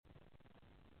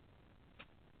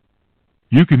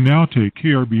You can now take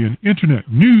KRBN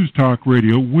Internet News Talk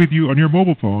Radio with you on your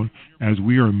mobile phone, as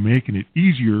we are making it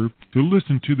easier to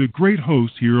listen to the great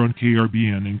hosts here on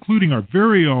KRBN, including our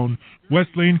very own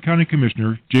West Lane County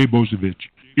Commissioner, Jay Bozovich.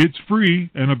 It's free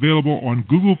and available on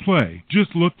Google Play.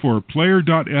 Just look for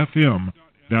player.fm.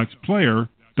 That's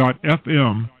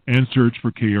player.fm and search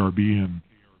for KRBN.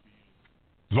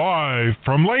 Live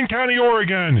from Lane County,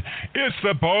 Oregon, it's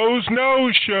the Boze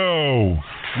Noze Show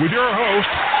with your host,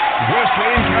 West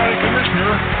Lane County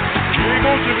Commissioner Jay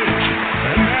Bozovich.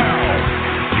 And now,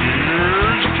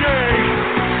 here's Jay.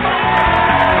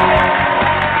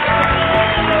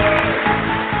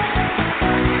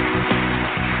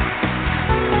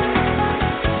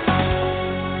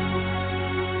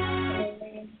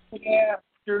 Good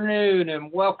afternoon,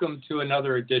 and welcome to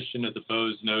another edition of the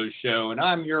Boze Noze Show. And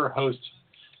I'm your host,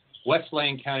 West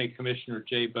Lane County Commissioner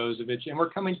Jay Bozovich, and we're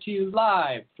coming to you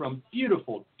live from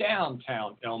beautiful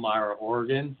downtown Elmira,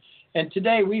 Oregon. And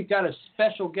today we've got a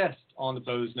special guest on the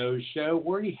Boze Noze Show.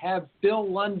 We have Bill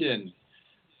Lundun,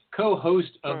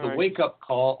 co-host of the Wake Up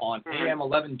Call on AM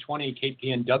 1120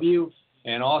 KPNW,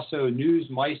 and also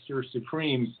Newsmeister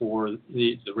Supreme for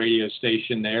the radio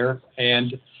station there.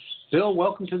 And Bill,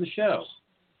 welcome to the show.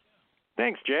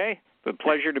 Thanks, Jay. It's a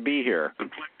pleasure to be here.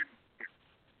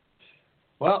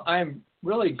 Well, I'm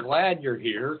really glad you're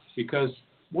here because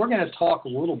we're going to talk a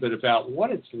little bit about what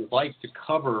it's like to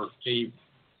cover a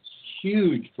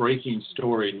huge breaking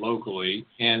story locally,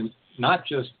 and not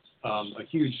just a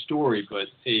huge story, but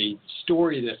a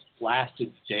story that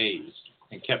lasted days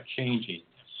and kept changing.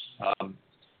 I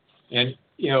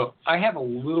have a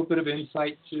little bit of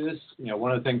insight to this.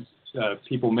 One of the things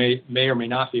people may or may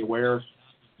not be aware,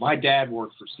 my dad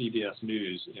worked for CBS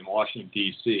News in Washington,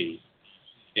 D.C.,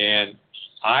 and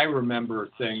I remember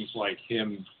things like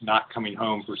him not coming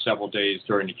home for several days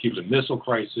during the Cuban Missile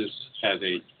Crisis as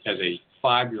a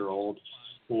 5-year-old,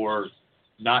 or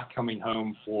not coming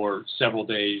home for several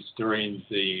days during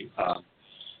the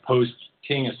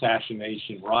post-King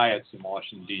assassination riots in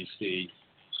Washington, D.C.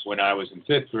 when I was in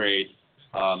 5th grade.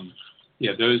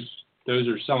 Those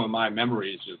are some of my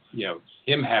memories of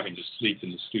him having to sleep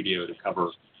in the studio to cover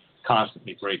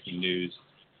constantly breaking news.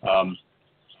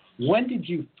 When did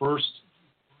you first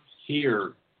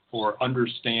hear or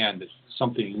understand that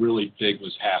something really big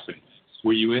was happening?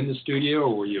 Were you in the studio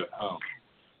or were you at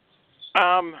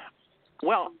home?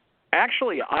 Well,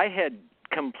 actually, I had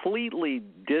completely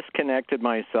disconnected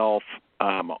myself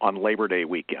on Labor Day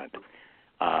weekend.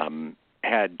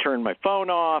 Had turned my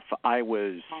phone off. I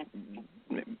was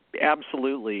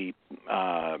absolutely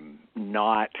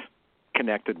not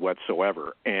connected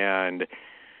whatsoever. And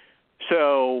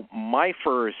so my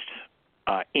first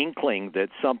inkling that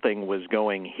something was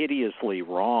going hideously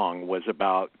wrong was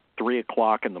about 3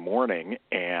 o'clock in the morning,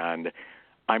 and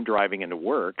I'm driving into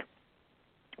work,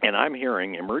 and I'm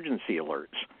hearing emergency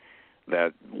alerts,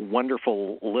 that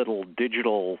wonderful little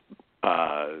digital,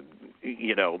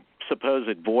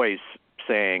 supposed voice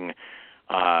saying,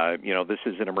 this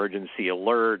is an emergency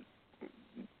alert,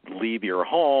 leave your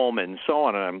home, and so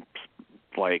on. And I'm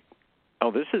like,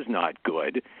 oh, this is not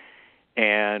good.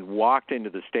 And walked into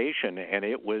the station, and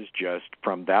it was just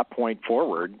from that point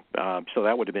forward, so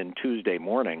that would have been Tuesday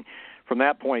morning, from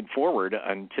that point forward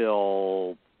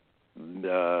until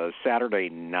Saturday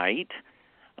night,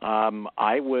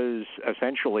 I was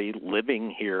essentially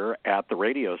living here at the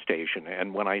radio station.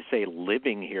 And when I say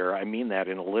living here, I mean that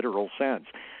in a literal sense.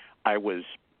 I was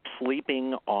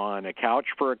sleeping on a couch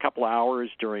for a couple hours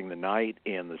during the night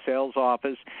in the sales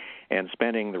office and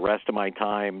spending the rest of my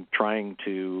time trying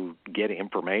to get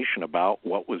information about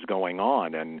what was going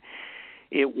on. And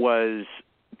it was,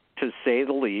 to say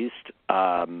the least,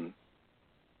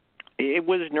 it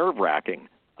was nerve-wracking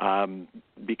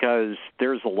because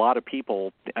there's a lot of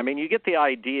people. I mean, you get the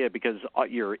idea because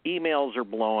your emails are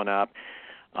blowing up.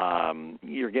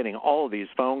 You're getting all of these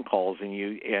phone calls, and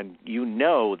you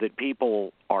know that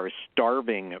people are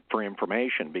starving for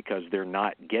information because they're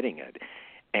not getting it.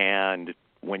 And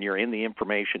when you're in the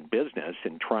information business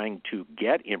and trying to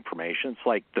get information, it's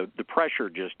like the pressure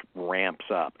just ramps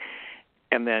up.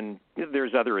 And then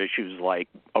there's other issues like,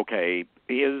 okay,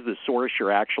 is the source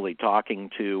you're actually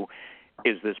talking to,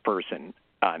 is this person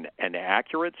an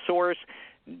accurate source?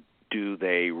 Do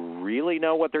they really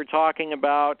know what they're talking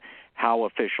about? How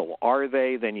official are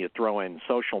they? Then you throw in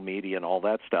social media and all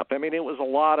that stuff. I mean, it was a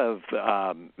lot of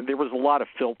there was a lot of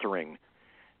filtering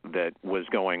that was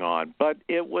going on, but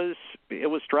it was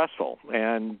stressful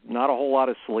and not a whole lot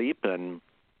of sleep. And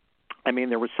I mean,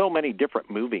 there were so many different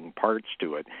moving parts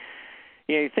to it.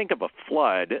 You think of a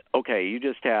flood. Okay, you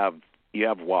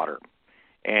have water.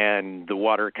 and the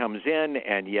water comes in,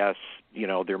 and yes,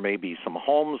 there may be some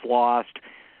homes lost,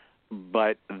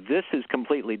 but this is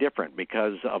completely different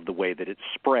because of the way that it's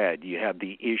spread. You have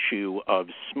the issue of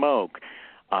smoke,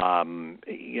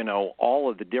 all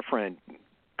of the different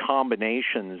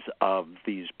combinations of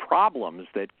these problems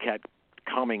that kept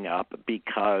coming up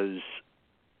because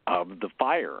of the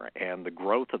fire and the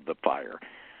growth of the fire.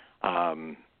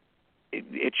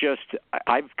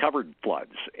 I've covered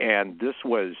floods, and this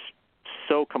was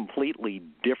so completely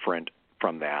different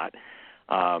from that,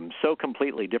 so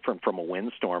completely different from a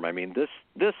windstorm. I mean,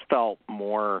 this felt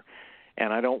more,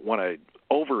 and I don't want to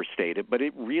overstate it, but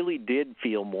it really did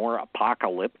feel more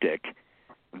apocalyptic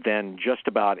than just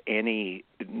about any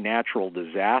natural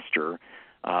disaster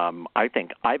I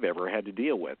think I've ever had to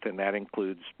deal with, and that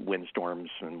includes windstorms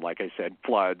and, like I said,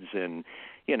 floods and,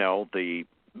 the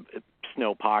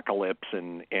snowpocalypse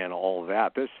and all of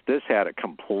that. This had a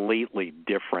completely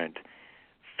different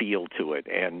feel to it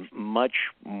and much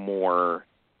more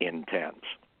intense.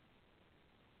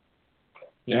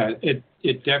 Yeah, it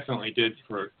definitely did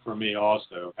for me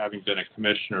also, having been a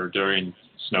commissioner during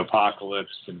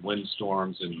snowpocalypse and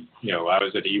windstorms, and I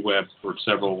was at EWEB for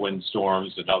several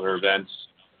windstorms and other events,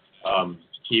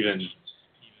 even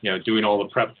doing all the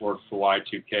prep work for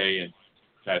Y2K and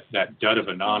that dud of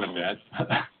a non-event.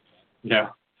 Yeah.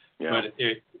 But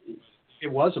it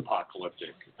was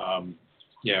apocalyptic.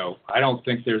 I don't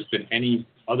think there's been any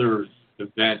other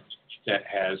event that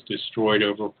has destroyed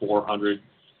over 400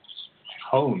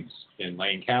 homes in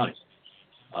Lane County.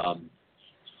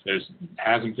 There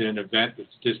hasn't been an event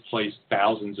that's displaced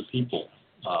thousands of people,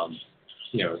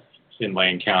 in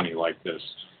Lane County like this.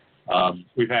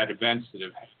 We've had events that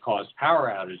have caused power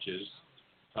outages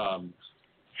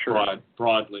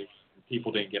broadly.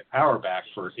 People didn't get power back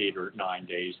for 8 or 9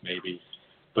 days maybe,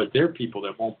 but there are people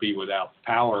that won't be without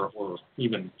power or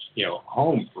even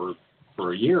home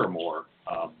for a year or more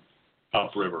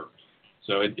upriver.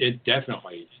 So it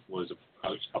definitely was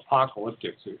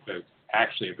apocalyptic.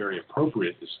 Actually a very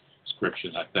appropriate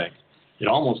description, I think. It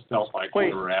almost felt like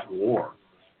we were at war.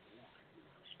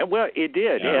 Well, it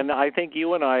did, yeah. And I think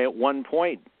you and I at one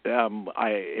point,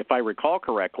 if I recall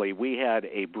correctly, we had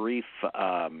a brief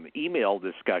email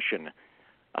discussion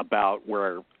about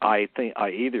where I think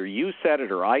either you said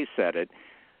it or I said it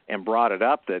and brought it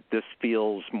up that this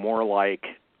feels more like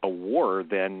a war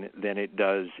than it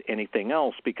does anything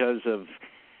else because of,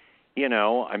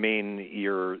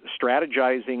 you're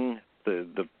strategizing,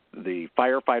 the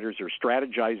firefighters are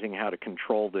strategizing how to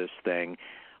control this thing.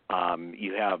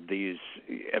 You have these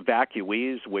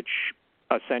evacuees, which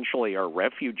essentially are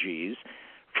refugees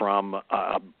from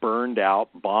a burned out,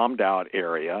 bombed out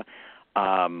area.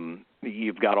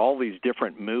 You've got all these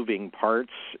different moving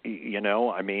parts,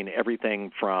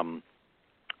 everything from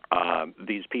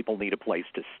these people need a place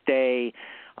to stay.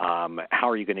 How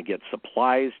are you going to get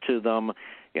supplies to them?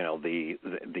 The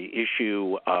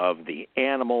issue of the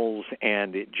animals,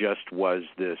 and it just was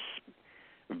this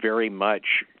very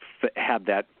much had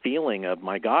that feeling of,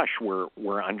 my gosh,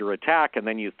 we're under attack. And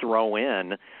then you throw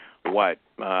in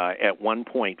at one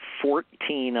point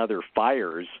 14 other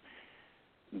fires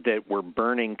that were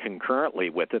burning concurrently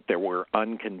with it that were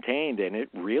uncontained, and it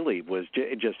really was.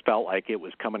 It just felt like it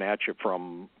was coming at you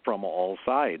from all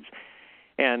sides.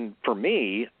 And for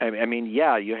me,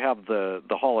 you have the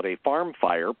Holiday Farm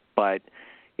fire, but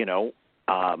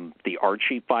the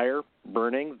Archie fire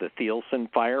burning, the Thielsen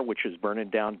fire, which is burning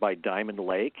down by Diamond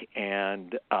Lake,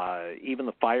 and even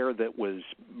the fire that was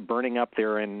burning up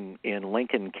there in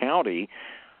Lincoln County.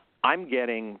 I'm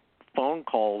getting phone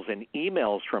calls and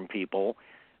emails from people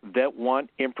that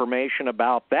want information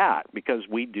about that because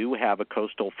we do have a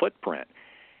coastal footprint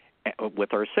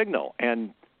with our signal.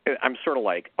 And I'm sort of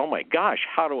like, oh my gosh,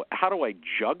 how do I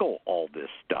juggle all this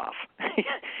stuff?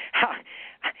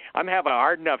 I'm having a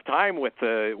hard enough time with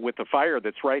the fire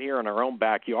that's right here in our own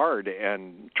backyard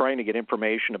and trying to get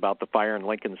information about the fire in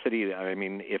Lincoln City. I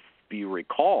mean, if you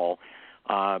recall,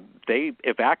 they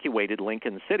evacuated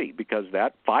Lincoln City because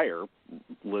that fire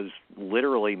was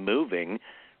literally moving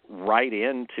right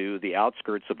into the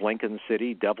outskirts of Lincoln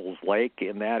City, Devil's Lake,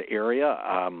 in that area.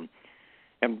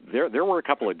 And there were a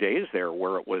couple of days there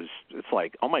where it's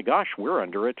like, oh my gosh, we're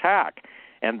under attack.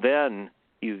 And then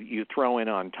you throw in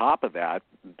on top of that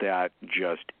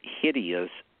just hideous,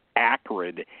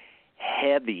 acrid,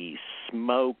 heavy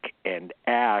smoke and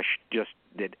ash just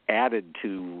that added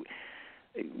to,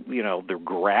 the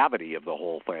gravity of the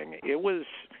whole thing. It was,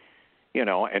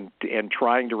 and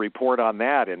trying to report on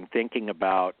that and thinking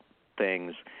about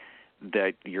things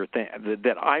that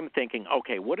that I'm thinking,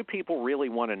 okay, what do people really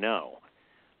want to know?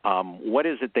 What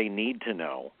is it they need to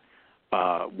know?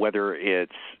 whether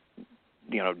it's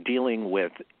dealing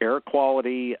with air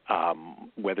quality,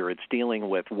 whether it's dealing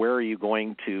with where are you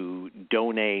going to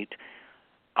donate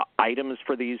items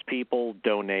for these people,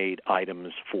 donate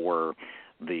items for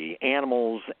the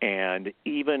animals, and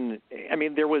even,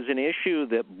 there was an issue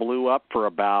that blew up for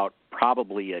about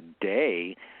probably a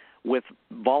day with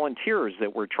volunteers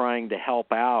that were trying to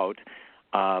help out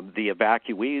the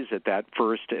evacuees at that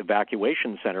first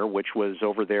evacuation center, which was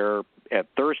over there at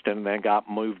Thurston, and then got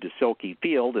moved to Silky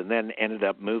Field, and then ended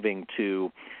up moving to,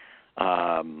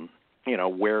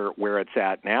 where it's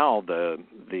at now, the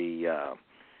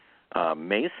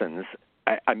Masons.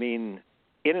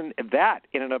 In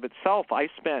and of itself, I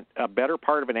spent a better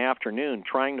part of an afternoon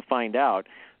trying to find out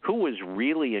who was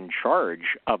really in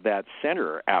charge of that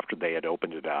center after they had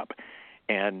opened it up,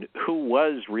 and who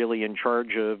was really in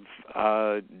charge of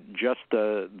just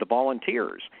the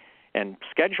volunteers and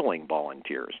scheduling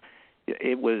volunteers.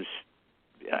 It was,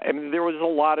 there was a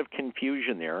lot of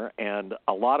confusion there, and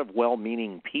a lot of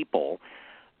well-meaning people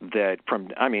that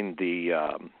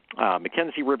the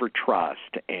Mackenzie River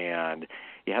Trust, and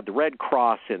you had the Red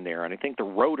Cross in there, and I think the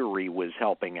Rotary was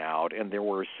helping out, and there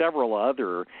were several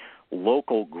other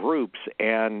local groups,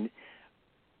 and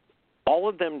all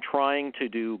of them trying to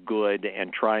do good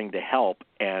and trying to help,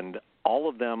 and all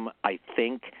of them, I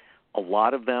think, a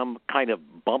lot of them kind of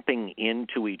bumping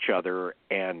into each other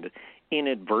and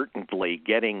inadvertently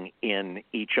getting in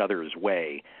each other's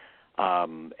way.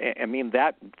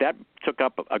 That took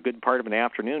up a good part of an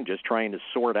afternoon just trying to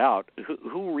sort out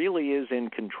who really is in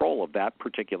control of that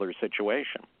particular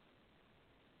situation.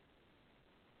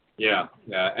 Yeah,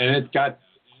 and it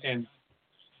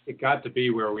got to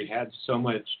be where we had so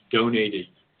much donated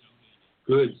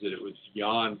goods that it was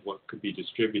beyond what could be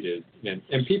distributed, and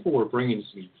people were bringing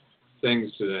some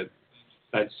things to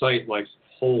that site like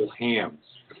whole hams.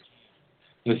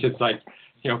 It's just like,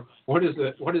 what is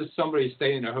somebody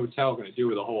staying in a hotel going to do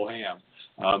with a whole ham?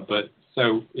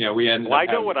 We ended up. I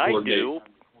know what I do.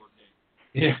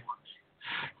 Yeah.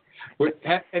 We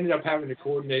ended up having to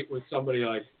coordinate with somebody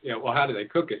like, how do they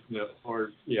cook it? Or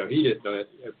heat it.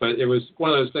 But it was one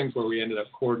of those things where we ended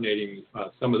up coordinating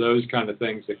some of those kind of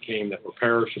things that came that were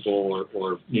perishable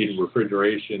or needed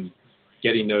refrigeration,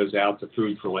 getting those out to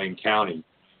Food for Lane County,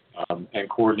 and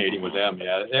coordinating with them.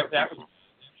 Yeah, that was,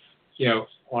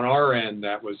 on our end,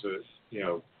 that was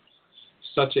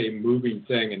such a moving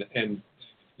thing, and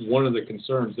one of the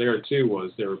concerns there too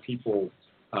was there were people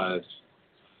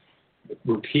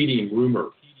repeating rumor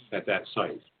at that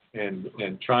site and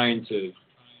trying to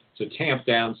tamp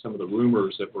down some of the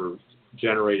rumors that were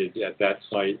generated at that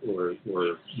site were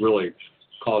really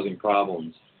causing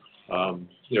problems.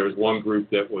 There was one group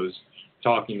that was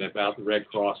talking about the Red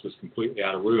Cross was completely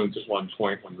out of rooms at one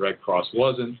point when the Red Cross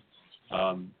wasn't.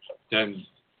 Then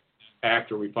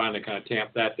after we finally kind of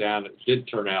tamped that down, it did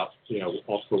turn out,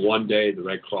 for one day the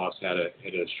Red Cross had a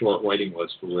short waiting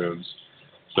list for rooms.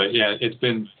 But yeah, it's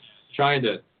been trying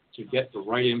to get the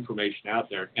right information out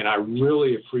there, and I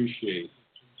really appreciate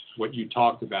what you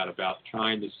talked about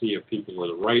trying to see if people were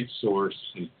the right source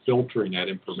and filtering that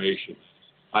information.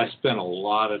 I spent a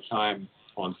lot of time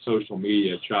on social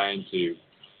media trying to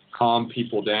calm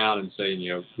people down and say,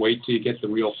 wait till you get the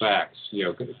real facts,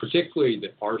 particularly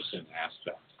the arson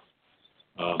aspect.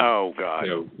 Oh, God.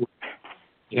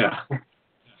 Yeah.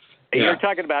 You're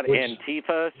talking about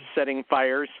Antifa setting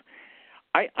fires.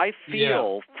 I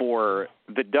feel for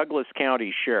the Douglas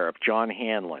County Sheriff, John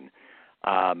Hanlon.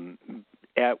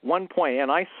 At one point, and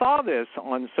I saw this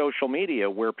on social media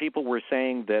where people were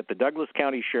saying that the Douglas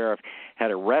County Sheriff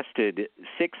had arrested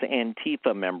 6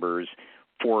 Antifa members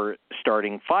for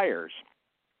starting fires.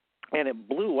 And it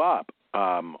blew up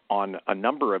on a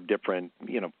number of different,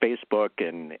 Facebook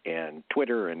and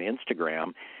Twitter and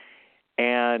Instagram.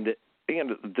 And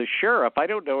the sheriff, I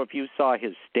don't know if you saw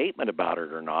his statement about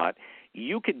it or not,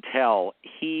 you could tell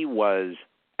he was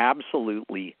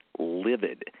absolutely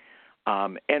livid.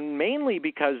 And mainly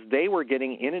because they were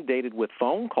getting inundated with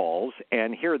phone calls,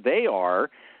 and here they are.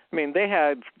 They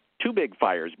had 2 big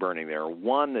fires burning there,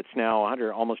 one that's now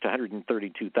almost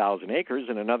 132,000 acres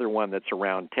and another one that's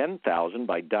around 10,000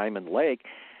 by Diamond Lake.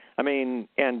 And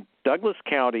Douglas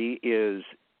County is,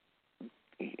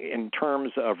 in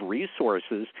terms of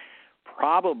resources,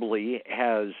 probably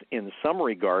has, in some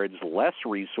regards, less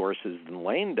resources than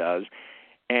Lane does,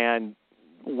 and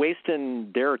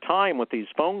wasting their time with these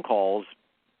phone calls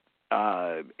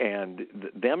and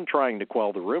them trying to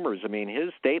quell the rumors.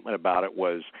 His statement about it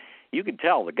was, you could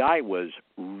tell the guy was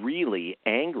really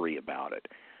angry about it.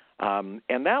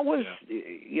 And that was,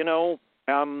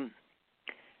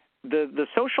 the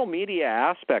social media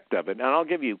aspect of it, and I'll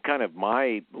give you kind of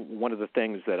one of the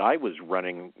things that I was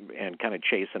running and kind of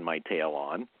chasing my tail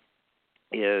on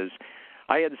is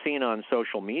I had seen on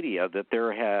social media that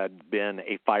there had been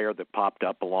a fire that popped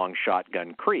up along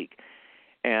Shotgun Creek,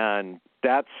 and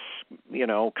that's,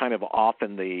 kind of out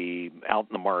in the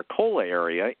Marcola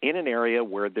area, in an area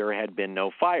where there had been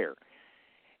no fire.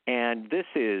 And this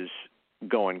is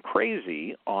going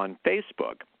crazy on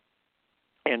Facebook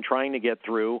and trying to get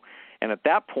through. And at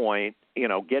that point,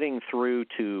 getting through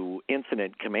to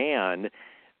incident command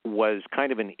was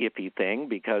kind of an iffy thing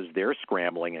because they're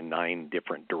scrambling in 9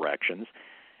 different directions,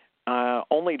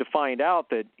 only to find out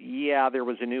that, there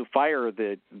was a new fire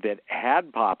that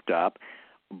had popped up,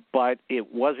 but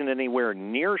it wasn't anywhere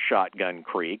near Shotgun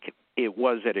Creek. It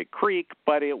was at a creek,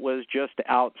 but it was just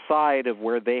outside of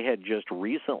where they had just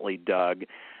recently dug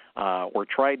or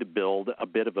tried to build a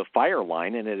bit of a fire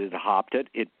line, and it had hopped it.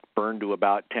 It burned to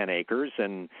about 10 acres,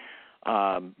 and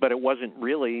but it wasn't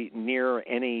really near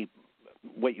any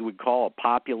what you would call a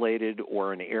populated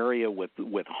or an area with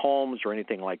homes or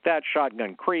anything like that.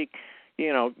 Shotgun Creek,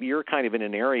 you're kind of in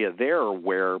an area there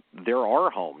where there are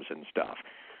homes and stuff.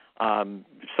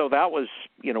 So that was,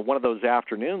 one of those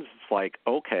afternoons. It's like,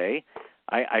 okay,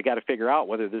 I got to figure out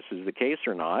whether this is the case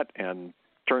or not. And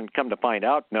come to find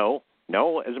out, no.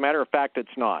 As a matter of fact, it's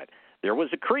not. There was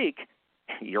a creek.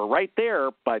 You're right there,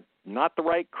 but not the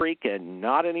right creek and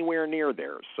not anywhere near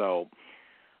there. So,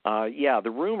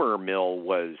 the rumor mill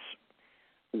was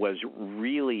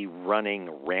really running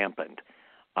rampant.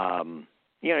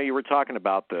 You were talking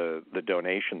about the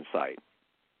donation site.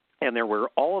 And there were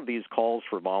all of these calls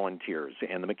for volunteers,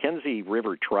 and the Mackenzie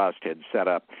River Trust had set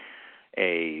up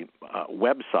a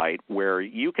website where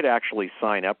you could actually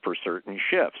sign up for certain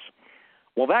shifts.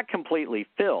 Well, that completely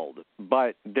filled,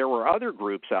 but there were other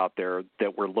groups out there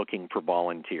that were looking for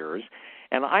volunteers,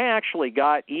 and I actually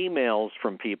got emails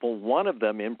from people. One of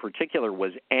them in particular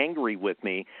was angry with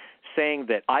me, saying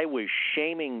that I was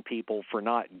shaming people for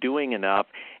not doing enough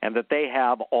and that they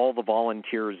have all the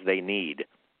volunteers they need.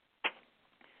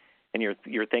 And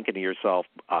you're thinking to yourself,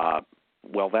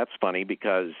 well, that's funny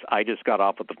because I just got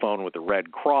off of the phone with the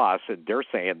Red Cross, and they're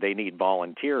saying they need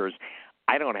volunteers.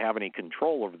 I don't have any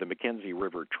control over the Mackenzie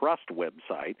River Trust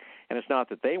website, and it's not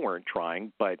that they weren't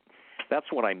trying, but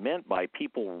that's what I meant by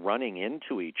people running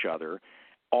into each other,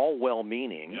 all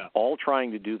well-meaning, all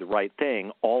trying to do the right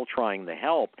thing, all trying to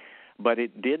help. But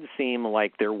it did seem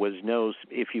like there was no,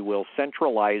 if you will,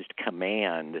 centralized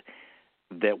command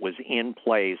that was in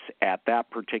place at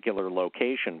that particular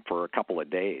location for a couple of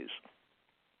days.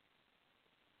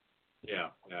 Yeah,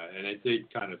 and it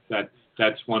did kind of,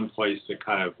 that's one place that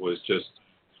kind of was just,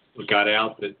 got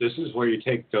out that this is where you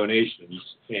take donations,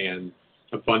 and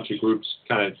a bunch of groups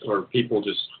or people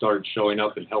just started showing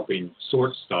up and helping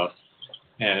sort stuff,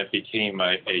 and it became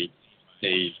a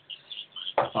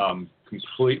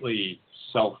completely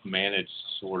self-managed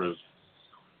sort of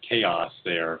chaos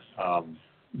there,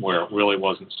 where it really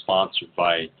wasn't sponsored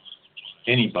by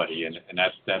anybody, and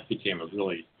that became a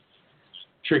really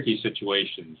tricky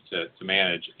situation to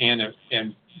manage. And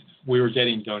we were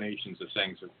getting donations of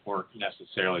things that weren't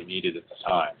necessarily needed at the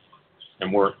time,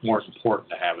 and weren't important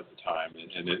to have at the time.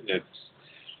 And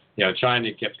it's trying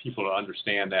to get people to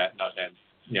understand that,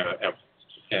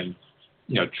 and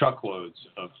truckloads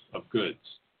of goods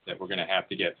that we're going to have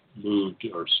to get moved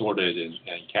or sorted and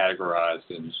categorized,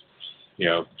 and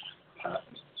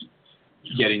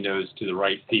getting those to the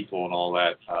right people and all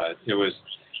that. It was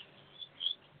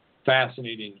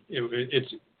fascinating. It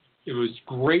was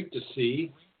great to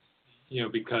see,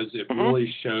 because it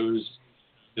really shows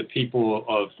the people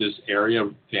of this area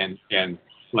and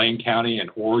Lane County and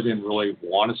Oregon really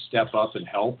want to step up and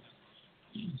help,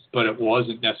 but it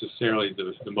wasn't necessarily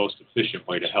the most efficient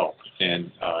way to help.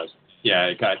 And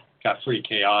it got pretty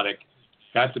chaotic.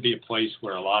 Got to be a place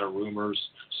where a lot of rumors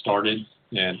started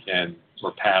and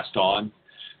were passed on,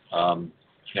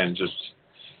 and just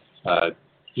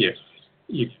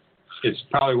it's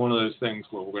probably one of those things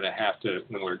where we're going to have to,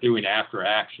 when we're doing after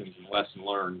actions and lesson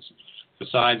learns,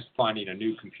 besides finding a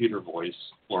new computer voice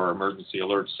or emergency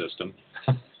alert system,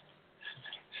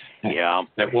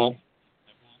 that won't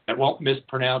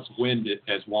mispronounce wind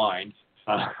as wine,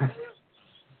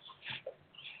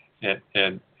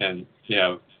 and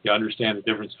you understand the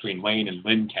difference between Lane and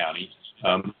Lynn County,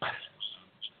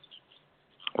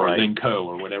 or right. Linco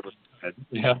or whatever.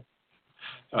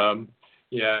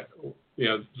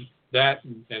 That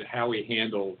and how we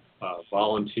handle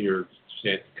volunteer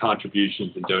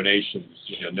contributions and donations,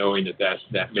 knowing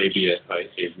that may be a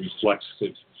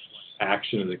reflexive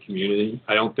action of the community.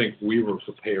 I don't think we were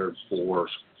prepared for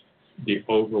the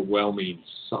overwhelming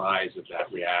size of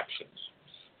that reaction.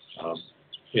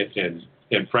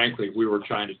 And frankly, we were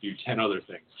trying to do 10 other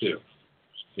things too.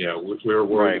 We were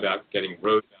worried about getting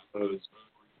roads closed,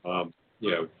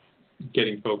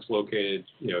 getting folks located.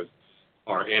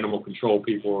 Our animal control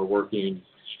people are working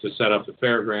to set up the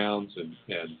fairgrounds and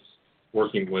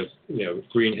working with,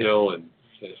 Green Hill and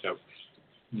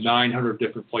 900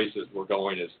 different places we're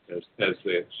going as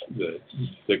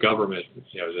the government,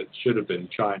 that should have been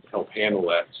trying to help handle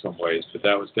that in some ways. But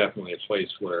that was definitely a place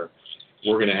where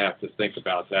we're going to have to think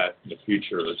about that in the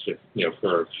future,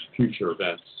 for future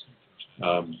events,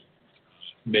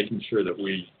 making sure that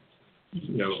we,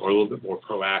 are a little bit more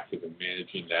proactive in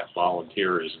managing that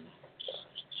volunteerism.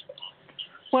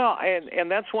 Well, and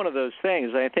that's one of those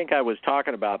things. I think I was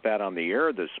talking about that on the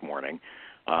air this morning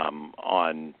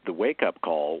on the wake-up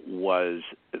call, was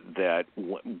that,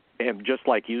 and just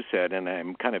like you said, and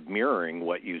I'm kind of mirroring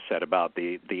what you said about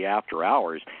the after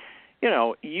hours,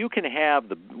 you can have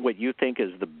what you think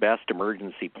is the best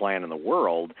emergency plan in the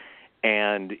world,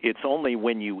 and it's only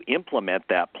when you implement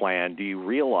that plan do you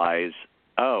realize,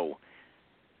 oh,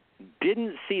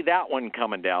 didn't see that one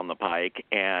coming down the pike,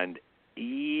 and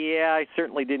yeah, I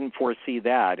certainly didn't foresee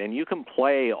that. And you can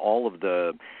play all of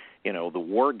the, the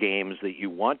war games that you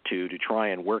want to try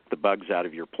and work the bugs out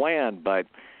of your plan, but,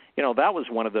 that was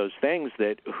one of those things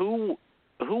that who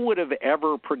would have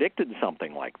ever predicted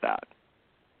something like that?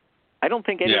 I don't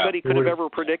think anybody could have ever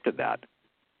predicted that.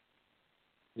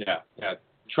 Yeah,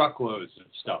 truckloads of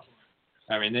stuff.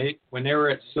 I mean, when they were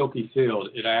at Silky Field,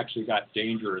 it actually got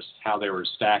dangerous how they were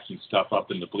stacking stuff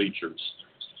up in the bleachers.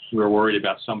 We were worried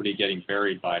about somebody getting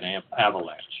buried by an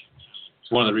avalanche.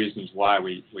 It's one of the reasons why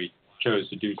we chose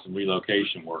to do some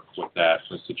relocation work with that,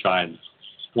 was to try and,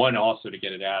 one, also to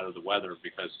get it out of the weather,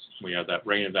 because that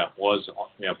rain event was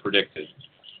predicted.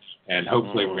 And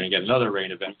hopefully we're going to get another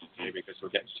rain event today, because we're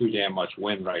getting too damn much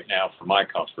wind right now for my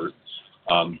comfort.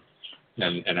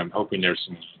 And I'm hoping there's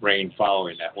some rain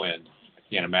following that wind. I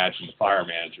can't imagine the fire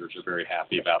managers are very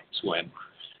happy about this wind.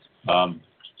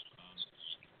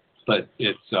 But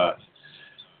it's,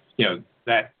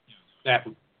 that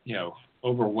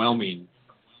overwhelming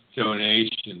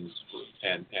donations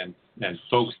and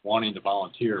folks wanting to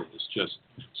volunteer was just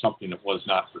something that was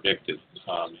not predicted.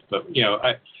 But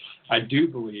I do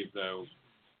believe, though,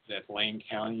 that Lane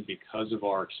County, because of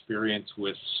our experience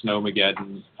with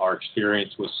Snowmageddon, our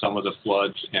experience with some of the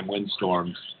floods and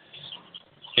windstorms,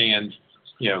 and,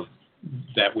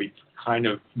 that we kind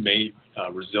of made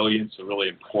resilience a really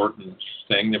important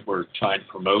thing that we're trying to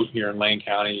promote here in Lane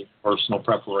County, personal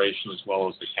preparation as well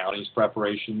as the county's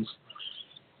preparations.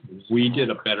 We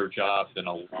did a better job than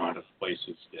a lot of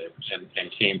places did,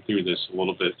 and came through this a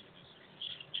little bit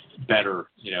better.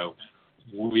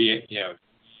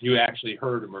 You actually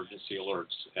heard emergency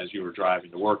alerts as you were driving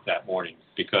to work that morning,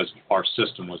 because our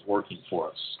system was working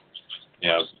for us.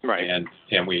 Right.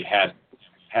 And we had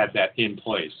that in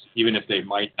place, even if they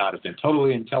might not have been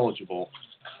totally intelligible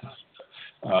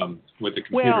with the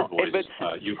computer voice.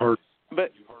 You heard.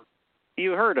 But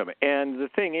you heard them, and the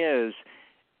thing is,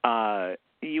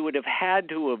 you would have had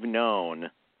to have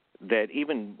known that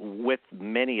even with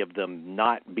many of them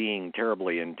not being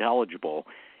terribly intelligible,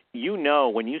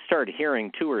 when you start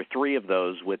hearing 2 or 3 of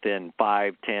those within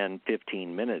 5, 10,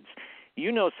 15 minutes,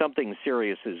 something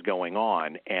serious is going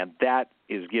on, and that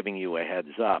is giving you a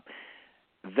heads up.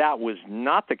 That was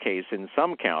not the case in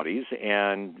some counties,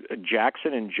 and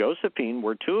Jackson and Josephine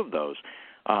were 2 of those.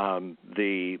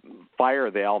 The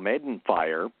fire, the Almaden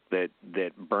fire that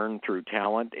burned through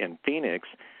Talent and Phoenix,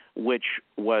 which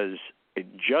was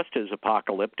just as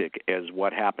apocalyptic as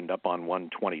what happened up on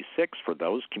 126 for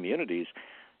those communities,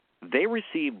 they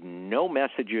received no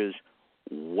messages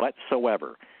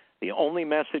whatsoever. The only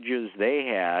messages they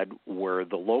had were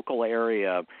the local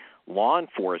area law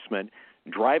enforcement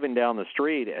driving down the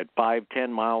street at 5-10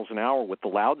 miles an hour with the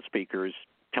loudspeakers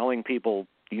telling people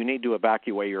you need to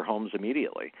evacuate your homes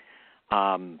immediately.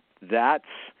 That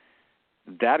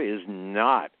is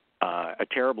not a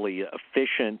terribly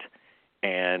efficient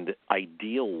and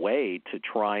ideal way to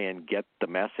try and get the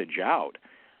message out.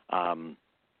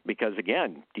 Because,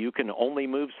 again, you can only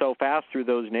move so fast through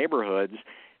those neighborhoods.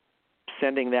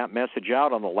 Sending that message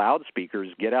out on the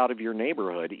loudspeakers, get out of your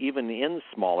neighborhood, even in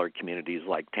smaller communities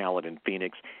like Talent and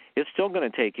Phoenix, it's still going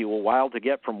to take you a while to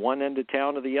get from one end of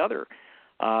town to the other.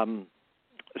 A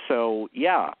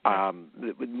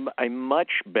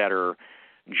much better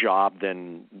job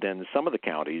than some of the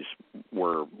counties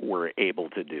were able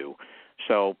to do.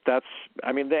 So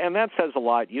and that says a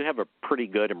lot. You have a pretty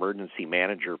good emergency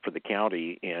manager for the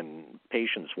county in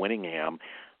Patience Winningham.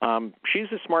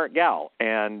 She's a smart gal,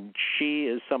 and she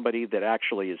is somebody that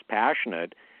actually is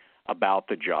passionate about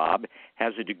the job,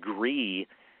 has a degree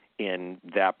in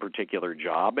that particular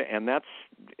job, and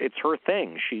it's her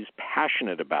thing. She's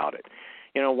passionate about it.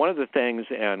 One of the things,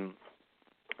 and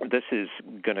this is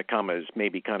going to come as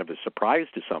maybe kind of a surprise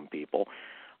to some people,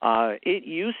 it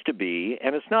used to be,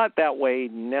 and it's not that way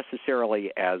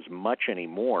necessarily as much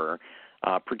anymore,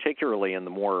 particularly in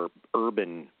the more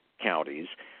urban counties,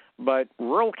 but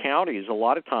rural counties, a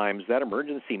lot of times that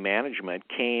emergency management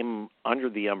came under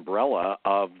the umbrella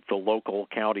of the local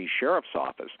county sheriff's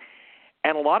office.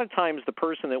 And a lot of times the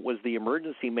person that was the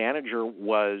emergency manager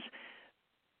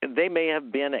they may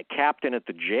have been a captain at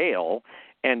the jail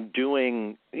and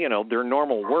doing, their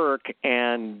normal work,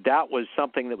 and that was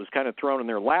something that was kind of thrown in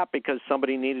their lap because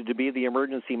somebody needed to be the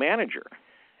emergency manager.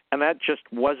 And that just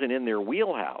wasn't in their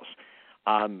wheelhouse.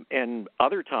 And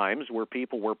other times where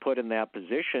people were put in that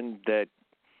position that,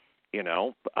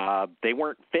 they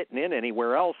weren't fitting in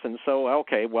anywhere else, and so,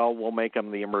 okay, well, we'll make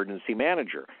them the emergency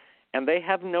manager. And they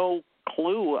have no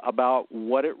clue about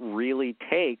what it really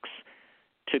takes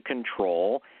to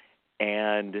control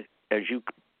and, as you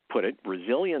put it,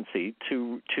 resiliency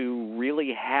to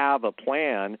really have a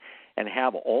plan and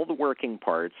have all the working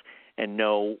parts and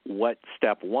know what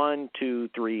step 1, 2,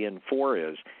 3, and 4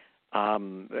 is.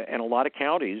 And a lot of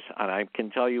counties, and I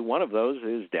can tell you one of those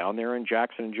is down there in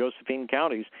Jackson and Josephine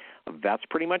counties. That's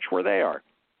pretty much where they are.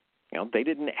 They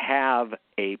didn't have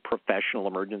a professional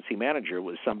emergency manager. It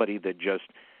was somebody that just,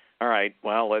 all right,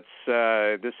 well,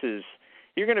 you're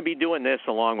going to be doing this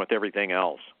along with everything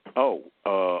else. Oh,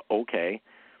 okay.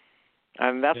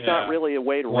 And that's not really a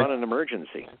way to run an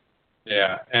emergency.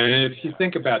 Yeah, and if you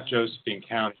think about Josephine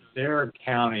County, they're a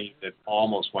county that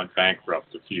almost went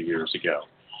bankrupt a few years ago.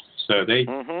 So they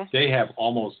have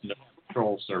almost no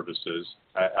patrol services.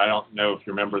 I don't know if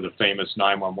you remember the famous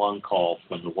 911 call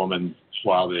from the woman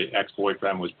while the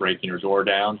ex-boyfriend was breaking her door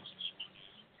down.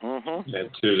 To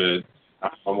the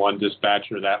 911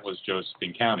 dispatcher, that was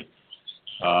Josephine County.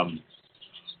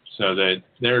 So that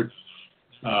they're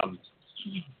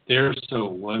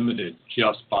so limited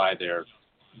just by their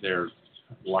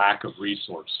lack of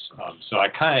resource. So I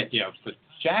kind of, but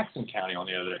Jackson County, on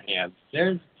the other hand,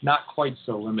 they're not quite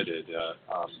so limited,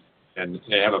 and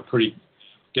they have a pretty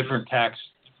different tax,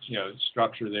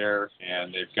 structure there,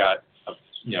 and they've got a,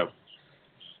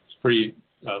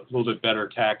 a little bit better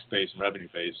tax base and revenue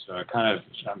base. So I'm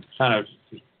kind of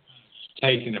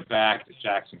taken aback that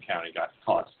Jackson County got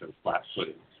caught so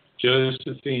flat-footed.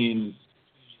 Josephine,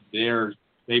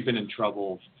 they've been in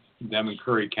trouble. Them and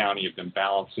Curry County have been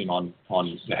balancing on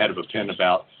the head of a pin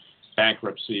about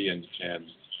bankruptcy and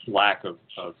lack of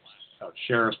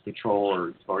sheriff's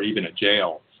patrol or even a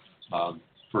jail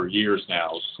for years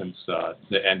now, since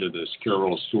the end of the Secure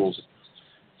Rural Schools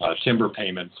timber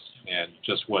payments and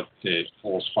just what the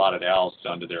whole spotted owl's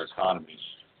done to their economy.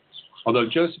 Although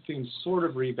Josephine's sort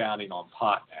of rebounding on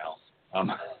pot now.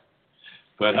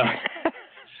 But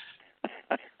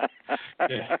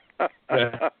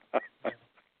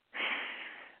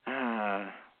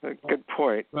good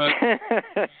point. But,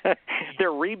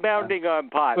 they're rebounding on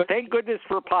pot. Thank goodness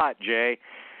for pot, Jay.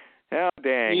 Oh,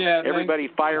 dang. Yeah, everybody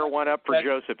fire one up for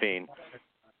Josephine.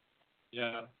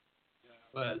 Yeah.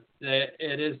 But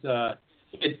it is,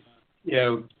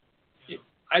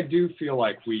 I do feel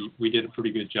like we did a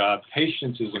pretty good job.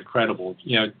 Patience is incredible.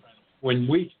 When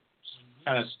we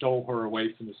kind of stole her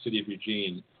away from the city of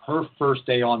Eugene, her first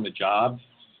day on the job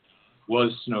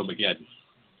was Snowmageddon.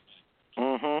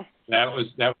 That was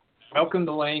welcome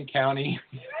to Lane County.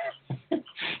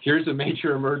 Here's a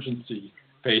major emergency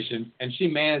patient, and she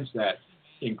managed that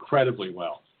incredibly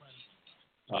well,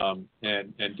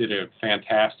 and did a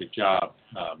fantastic job,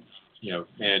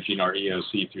 managing our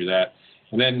EOC through that.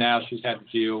 And then now she's had to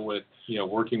deal with,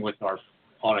 working with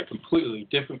on a completely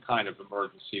different kind of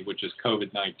emergency, which is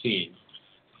COVID-19,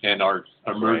 and our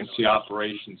emergency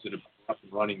operations that have been up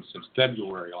and running since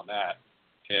February on that.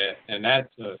 And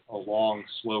that's a long,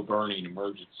 slow-burning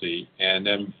emergency. And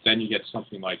then you get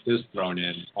something like this thrown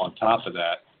in on top of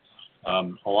that.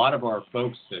 A lot of our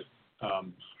folks that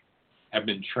have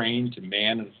been trained to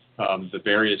man the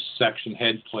various section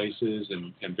head places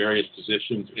and various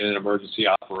positions in an emergency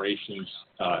operations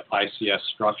ICS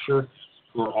structure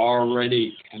were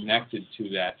already connected to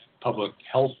that public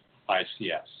health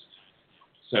ICS.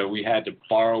 So we had to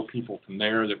borrow people from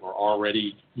there that were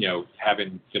already,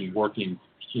 having been working,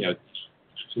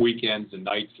 weekends and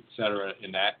nights, et cetera,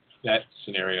 in that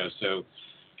scenario. So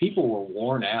people were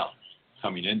worn out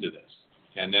coming into this.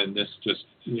 and then this just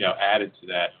added to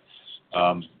that.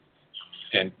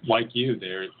 And like you,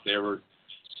 they were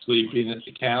sleeping at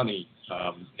the county,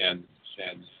 and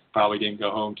probably didn't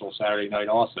go home till Saturday night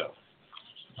also.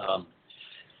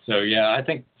 So yeah, I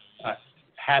think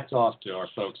hats off to our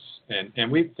folks,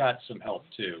 and we've got some help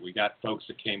too. We got folks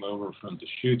that came over from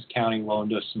Deschutes County,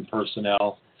 loaned us some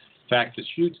personnel. In fact,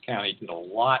 Deschutes County did a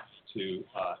lot to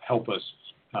help us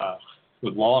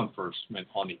with law enforcement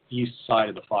on the east side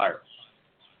of the fire.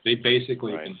 They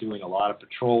basically have been doing a lot of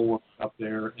patrol work up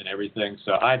there and everything.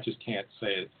 So I just can't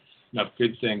say enough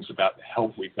good things about the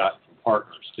help we've got from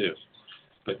partners too.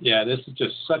 But yeah, this is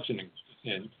just such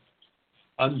an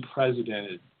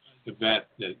unprecedented event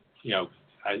that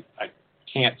I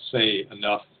can't say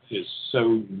enough is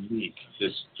so unique.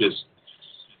 This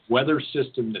weather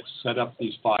system that set up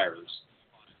these fires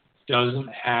doesn't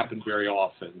happen very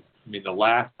often. I mean, the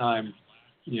last time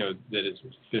that it's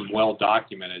been well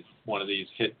documented, one of these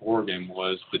hit Oregon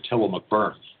was the Tillamook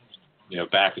burn,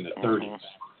 back in the 30s.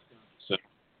 So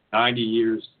 90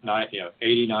 years ago,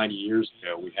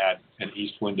 we had an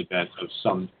east wind event of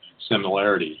some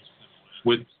similarity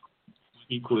with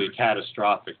equally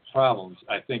catastrophic problems.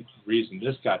 I think the reason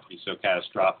this got to be so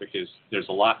catastrophic is there's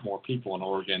a lot more people in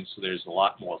Oregon, so there's a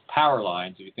lot more power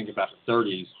lines. If you think about the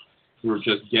 30s, we were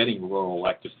just getting rural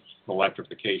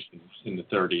electrification in the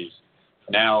 30s.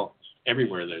 Now,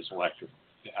 everywhere there's electric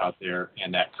out there,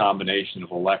 and that combination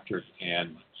of electric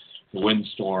and the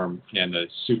windstorm and the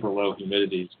super low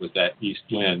humidities with that east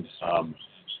wind,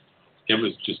 it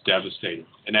was just devastating.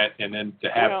 And then to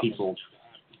have people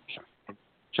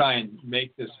try and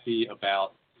make this be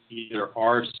about either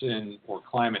arson or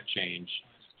climate change,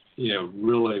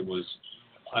 really was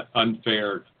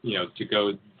unfair, to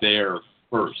go there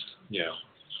first,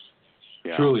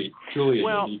 Truly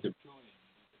a unique.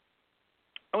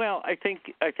 Well, I think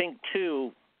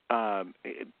too,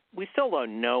 we still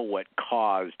don't know what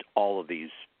caused all of these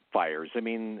fires. I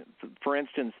mean, for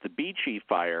instance, the Beachy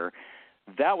fire,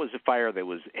 that was a fire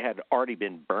that had already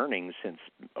been burning since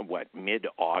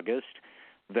mid-August.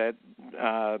 That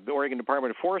the Oregon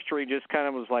Department of Forestry just kind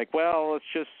of was like, well, let's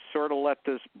just sort of let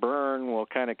this burn. We'll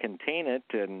kind of contain it,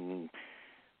 and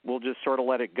we'll just sort of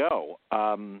let it go.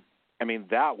 I mean,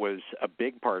 that was a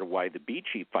big part of why the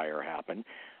Beachy fire happened.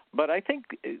 But I think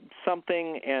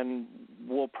something, and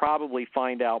we'll probably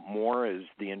find out more as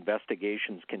the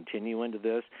investigations continue into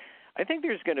this, I think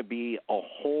there's going to be a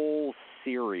whole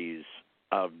series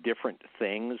of different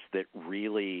things that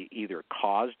really either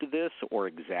caused this or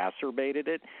exacerbated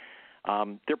it.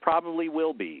 There probably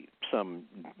will be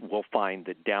we'll find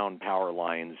that down power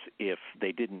lines, if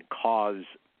they didn't cause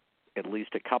at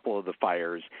least a couple of the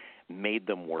fires, made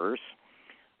them worse.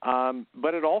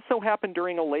 But it also happened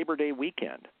during a Labor Day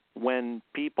weekend when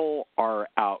people are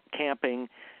out camping,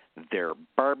 they're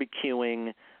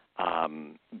barbecuing,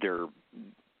 they're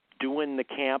doing the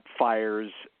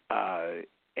campfires,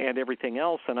 and everything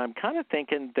else. And I'm kind of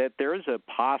thinking that there's a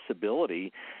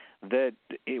possibility that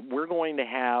we're going to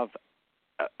have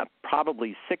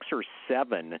probably 6 or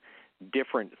 7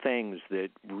 different things that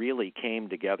really came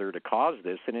together to cause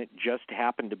this, and it just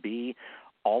happened to be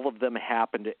all of them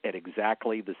happened at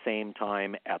exactly the same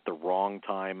time at the wrong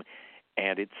time,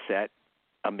 and it set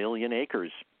 1 million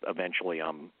acres eventually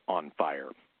on fire.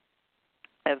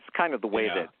 That's kind of the way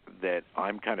that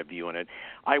I'm kind of viewing it.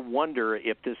 I wonder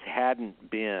if this hadn't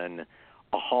been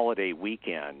a holiday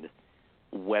weekend,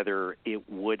 whether it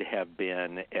would have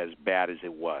been as bad as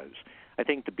it was. I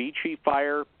think the Beachy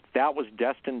fire, that was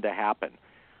destined to happen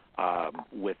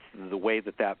with the way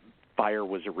that fire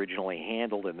was originally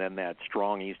handled and then that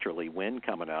strong easterly wind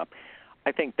coming up.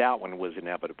 I think that one was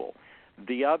inevitable.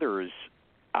 The others,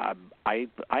 I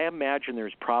imagine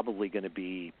there's probably going to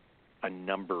be a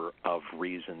number of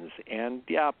reasons, and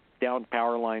down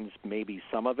power lines may be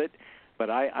some of it, but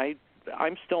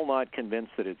I'm still not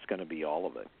convinced that it's going to be all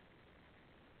of it.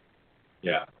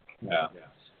 Yeah.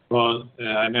 Well,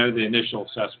 I know the initial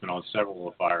assessment on several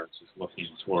of the fires is looking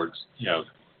towards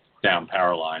down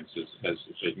power lines as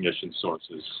ignition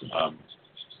sources.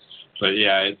 But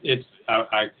yeah,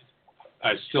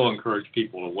 I still encourage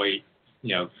people to wait.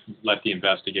 Let the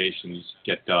investigations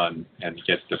get done and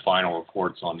get the final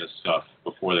reports on this stuff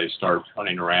before they start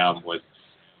running around with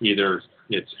either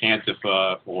it's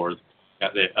Antifa or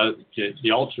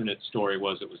the alternate story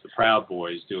was it was the Proud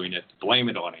Boys doing it to blame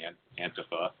it on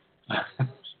Antifa.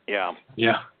 Yeah.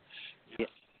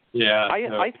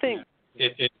 I think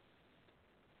it.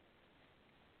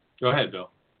 Go ahead,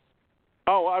 Bill.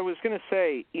 Oh, I was going to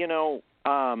say,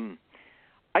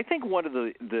 I think one of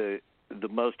the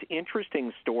most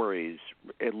interesting stories,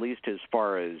 at least as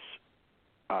far as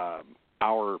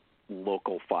our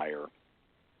local fire,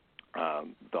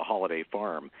 the Holiday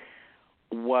Farm,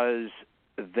 was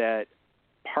that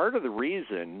part of the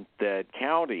reason that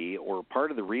county, or part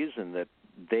of the reason that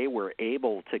they were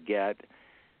able to get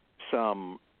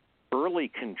some early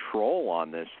control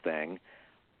on this thing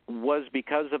was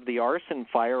because of the arson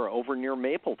fire over near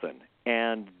Mapleton.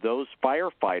 And those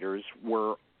firefighters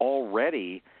were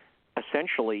already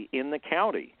essentially in the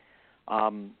county.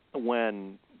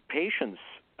 When Patience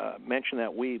mentioned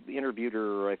that, we interviewed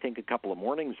her, I think, a couple of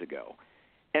mornings ago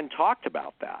and talked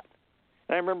about that.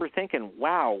 And I remember thinking,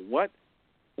 wow, what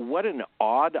an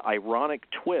odd, ironic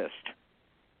twist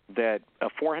that a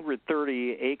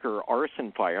 430-acre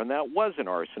arson fire, and that was an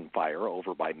arson fire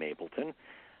over by Mapleton,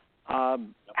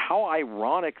 how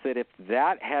ironic that if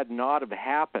that had not have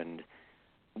happened,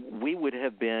 we would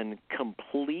have been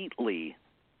completely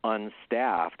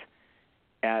unstaffed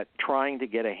at trying to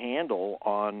get a handle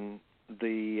on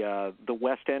the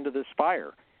west end of this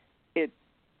fire.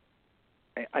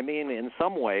 I mean, in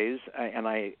some ways, and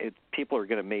people are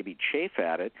going to maybe chafe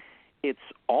at it, it's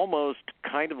almost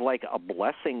kind of like a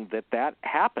blessing that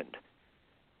happened.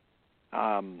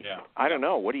 I don't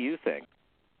know. What do you think?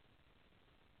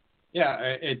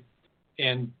 Yeah,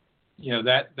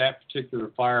 that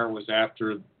particular fire was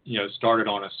after, started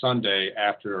on a Sunday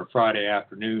after a Friday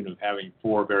afternoon of having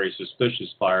 4 very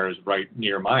suspicious fires right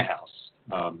near my house.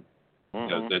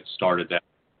 That started that,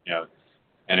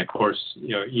 and of course,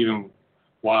 even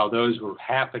while those were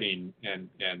happening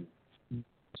and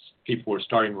people were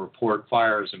starting to report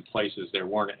fires in places there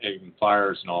weren't even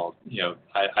fires and all,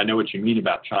 I know what you mean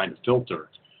about trying to filter,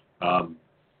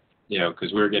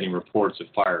 because we were getting reports of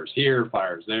fires here,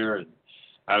 fires there, and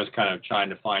I was kind of trying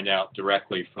to find out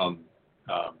directly from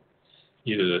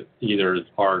either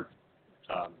our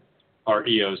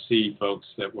EOC folks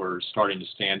that were starting to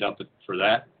stand up for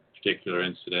that particular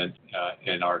incident,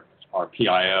 and our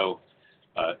PIO.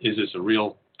 Is this a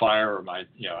real fire, or am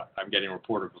I'm getting a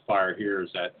report of a fire here?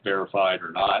 Is that verified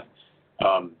or not?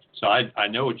 So I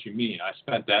know what you mean. I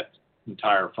spent that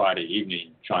entire Friday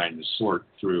evening trying to sort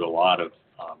through a lot of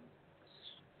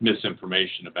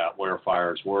misinformation about where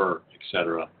fires were, et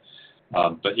cetera.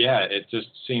 But yeah, it just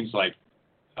seems like,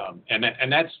 and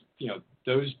that's,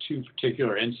 those 2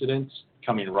 particular incidents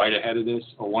coming right ahead of this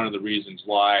are one of the reasons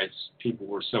why people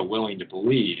were so willing to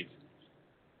believe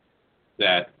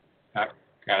that, God,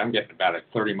 I'm getting about a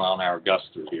 30-mile-an-hour gust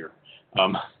through here,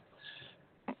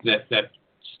 that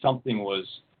something was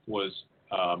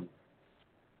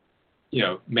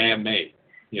man-made.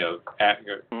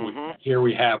 Here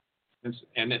we have,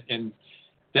 and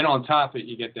then on top of it,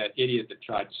 you get that idiot that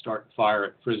tried to start the fire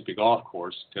at Frisbee Golf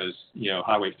Course because,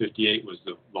 Highway 58 was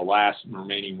the last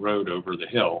remaining road over the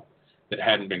hill that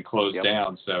hadn't been closed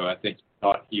down. So I think he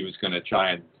thought he was going to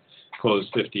try and close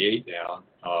 58 down.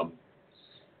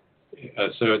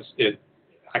 So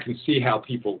I can see how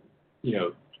people,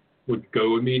 would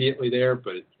go immediately there,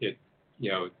 but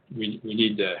we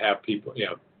need to have people,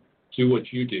 do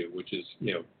what you do, which is,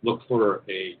 look for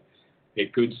a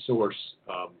good source,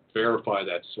 verify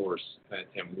that source,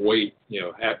 and wait,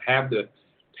 have the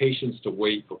patience to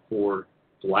wait before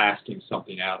blasting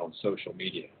something out on social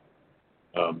media,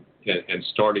 and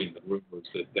starting the rumors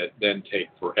that then take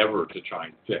forever to try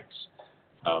and fix.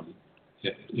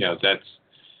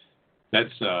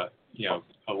 That's a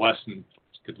lesson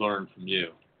you could learn from you.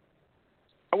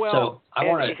 Well, so I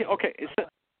want to. Okay,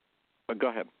 go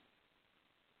ahead.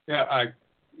 Yeah,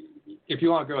 if you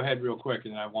want to go ahead real quick,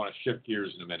 and I want to shift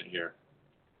gears in a minute here.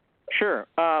 Sure.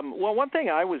 Well, one thing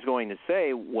I was going to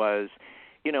say was,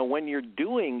 when you're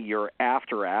doing your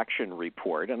after-action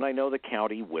report, and I know the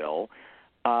county will,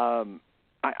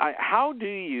 how do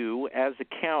you, as a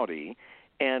county,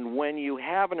 and when you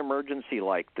have an emergency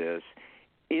like this,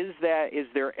 is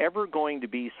there ever going to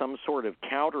be some sort of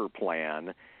counter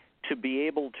plan to be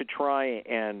able to try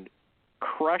and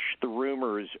crush the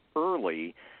rumors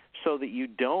early so that you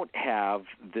don't have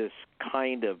this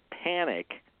kind of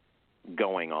panic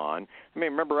going on? I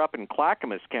mean, remember up in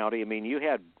Clackamas County, you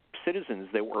had citizens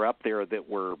that were up there that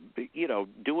were,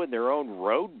 doing their own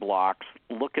roadblocks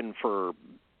looking for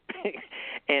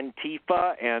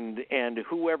Antifa and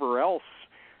whoever else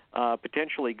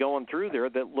potentially going through there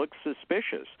that looks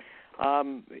suspicious. How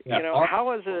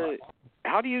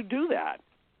do you do that?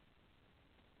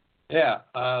 Yeah,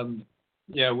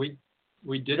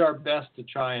 we did our best to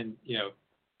try and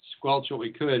squelch what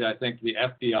we could. I think the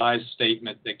FBI's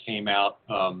statement that came out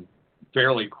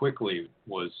fairly quickly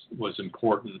was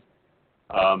important.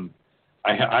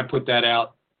 I put that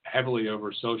out heavily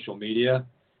over social media,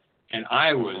 and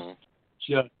I was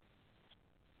just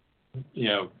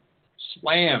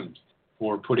slammed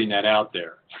for putting that out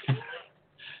there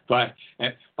by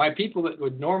people that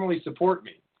would normally support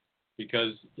me,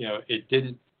 because it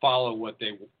didn't follow what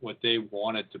they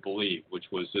wanted to believe, which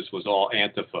was this was all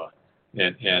Antifa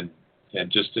and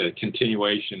just a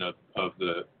continuation of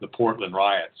the Portland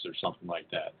riots or something like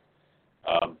that.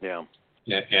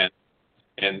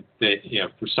 And they,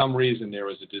 for some reason there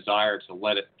was a desire to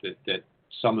let it that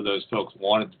some of those folks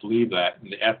wanted to believe that,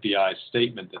 and the FBI's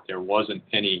statement that there wasn't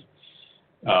any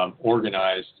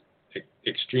organized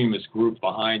extremist group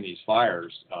behind these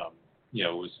fires,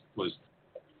 was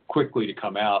quickly to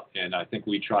come out, and I think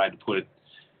we tried to put it,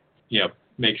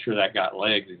 make sure that got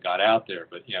legs and got out there.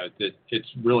 But it's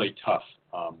really tough.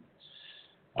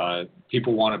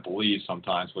 People want to believe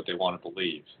sometimes what they want to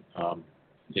believe,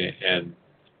 and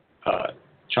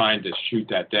trying to shoot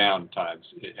that down at times.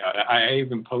 I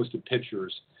even posted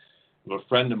pictures of a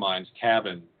friend of mine's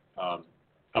cabin up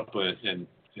in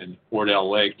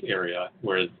Ordell Lake area,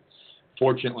 where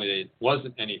fortunately there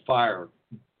wasn't any fire,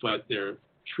 but there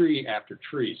tree after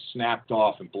tree snapped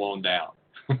off and blown down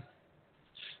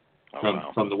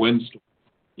from the windstorm,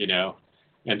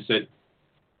 and said,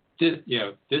 this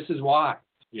is why,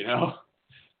 Look,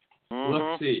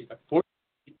 see,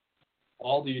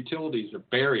 all the utilities are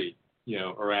buried,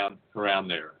 around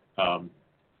there, and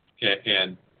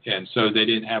so they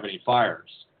didn't have any fires,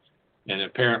 and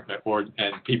apparently,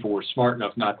 and people were smart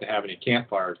enough not to have any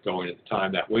campfires going at the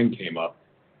time that wind came up,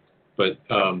 but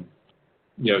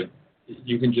you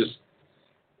can just,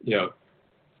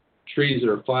 trees that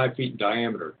are 5 feet in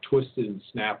diameter, twisted and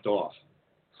snapped off.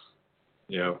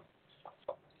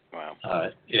 Wow.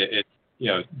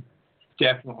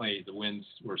 Definitely the winds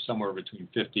were somewhere between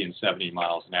 50 and 70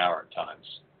 miles an hour at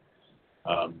times.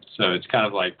 So it's kind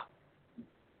of like,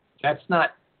 that's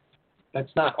not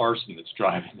arson that's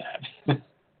driving that.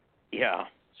 Yeah.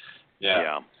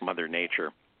 Mother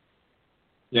Nature.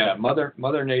 Yeah, Mother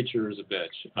Nature is a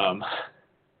bitch.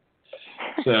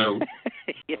 So.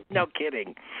 No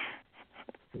kidding.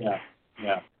 Yeah.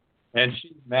 And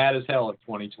she's mad as hell in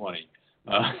 2020.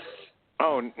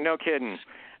 Oh, no kidding.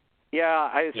 Yeah,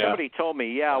 somebody told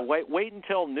me, wait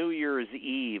until New Year's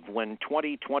Eve when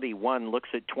 2021 looks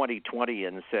at 2020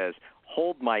 and says,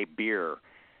 hold my beer.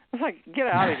 I was like, get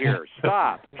out of here.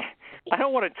 Stop. I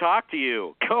don't want to talk to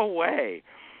you. Go away.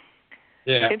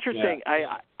 Yeah. Interesting.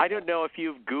 Yeah. I don't know if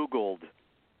you've Googled,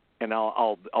 and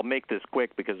I'll make this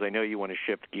quick because I know you want to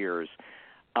shift gears.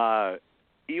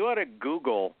 You ought to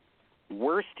Google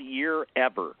worst year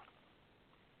ever.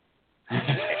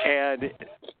 and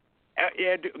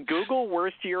Google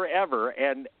worst year ever,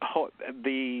 and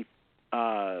the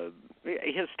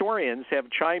historians have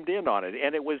chimed in on it,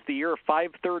 and it was the year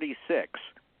 536.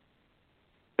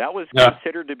 That was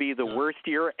considered to be the worst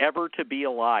year ever to be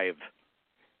alive.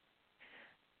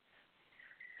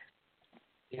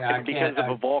 Yeah, because of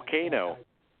a volcano.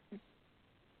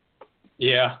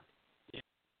 Yeah.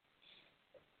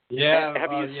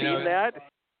 Have you seen that?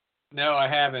 No, I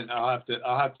haven't. I'll have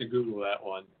to Google that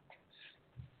one.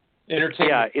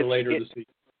 Entertainment for later this week.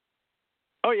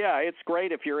 Oh yeah, it's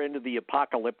great if you're into the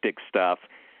apocalyptic stuff.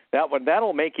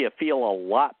 That'll make you feel a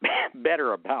lot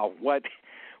better about what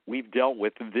we've dealt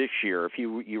with this year. If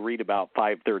you read about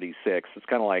 536, it's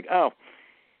kind of like, oh,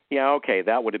 yeah, okay,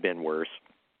 that would have been worse.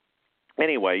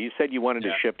 Anyway, you said you wanted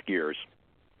to shift gears.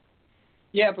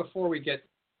 Yeah, before we get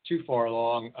too far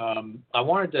along, I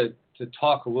wanted to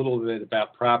talk a little bit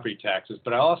about property taxes,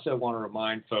 but I also want to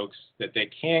remind folks that they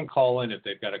can call in if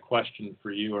they've got a question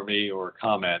for you or me or a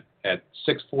comment at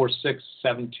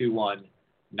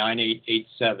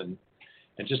 646-721-9887,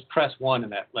 and just press 1,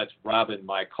 and that lets Robin,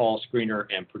 my call screener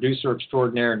and producer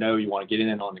extraordinaire, know you want to get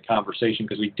in on the conversation,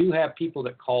 because we do have people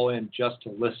that call in just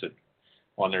to listen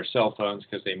on their cell phones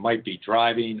because they might be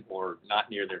driving or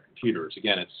not near their computers.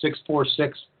 Again, it's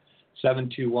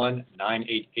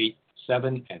 646-721-9887,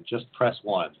 and just press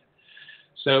 1.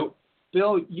 So,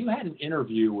 Bill, you had an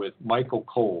interview with Michael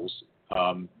Coles,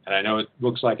 and I know it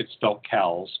looks like it's spelled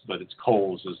Cowles, but it's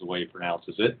Coles is the way he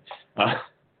pronounces it.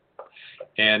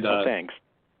 Thanks.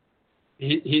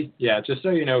 He just so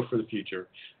you know for the future,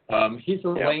 he's the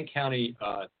Lane County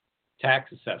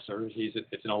tax assessor.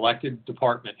 It's an elected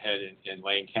department head in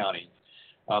Lane County,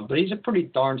 but he's a pretty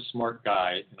darn smart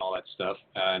guy and all that stuff,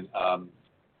 and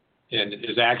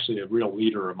is actually a real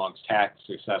leader amongst tax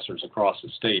assessors across the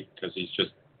state because he's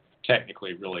just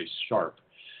technically really sharp.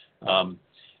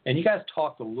 And you guys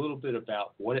talked a little bit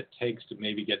about what it takes to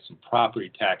maybe get some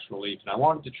property tax relief, and I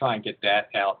wanted to try and get that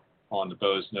out on the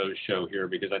Bo's Nose show here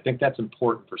because I think that's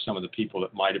important for some of the people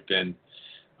that might have been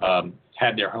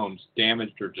had their homes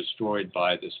damaged or destroyed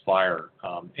by this fire.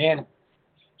 And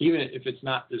even if it's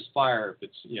not this fire, if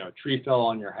it's, a tree fell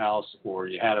on your house or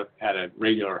you had a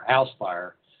regular house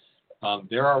fire,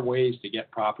 there are ways to get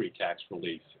property tax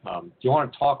relief. Do you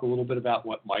want to talk a little bit about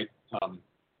what Mike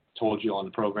told you on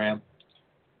the program?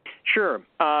 Sure.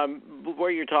 What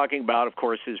you're talking about, of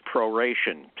course, is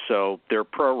proration. So they're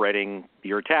prorating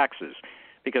your taxes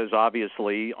because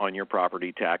obviously on your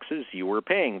property taxes you were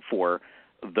paying for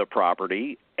the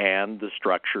property and the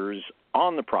structures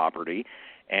on the property.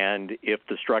 And if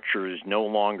the structures no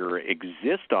longer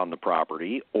exist on the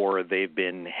property or they've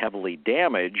been heavily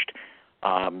damaged,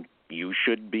 you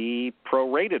should be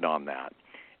prorated on that.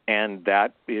 And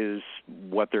that is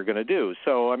what they're going to do.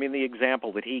 So, the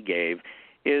example that he gave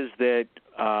is that,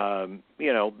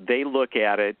 they look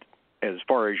at it as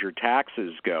far as your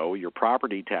taxes go, your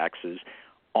property taxes,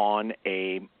 on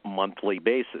a monthly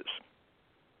basis.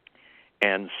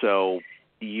 And so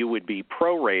you would be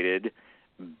prorated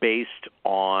based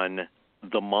on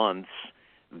the months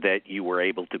that you were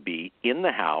able to be in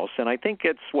the house. And I think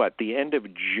it's the end of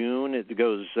June. It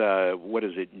goes,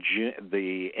 June,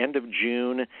 the end of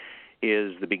June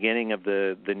is the beginning of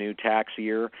the new tax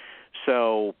year.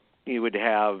 So you would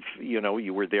have,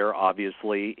 you were there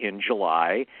obviously in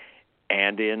July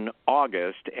and in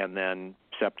August, and then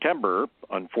September,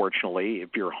 unfortunately,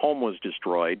 if your home was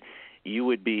destroyed, you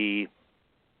would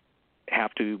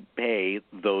have to pay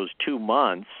those 2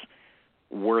 months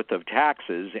worth of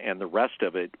taxes, and the rest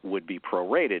of it would be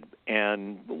prorated.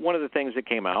 And one of the things that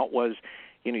came out was,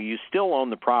 you still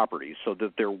own the property, so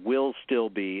that there will still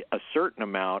be a certain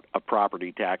amount of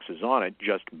property taxes on it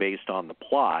just based on the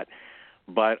plot.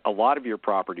 But a lot of your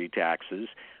property taxes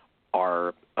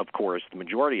are, of course, the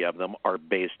majority of them are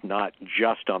based not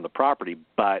just on the property,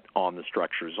 but on the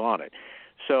structures on it.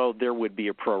 So there would be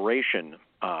a proration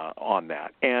on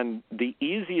that. And the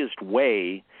easiest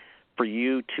way for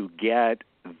you to get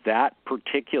that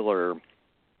particular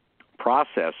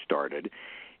process started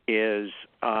is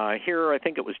here, I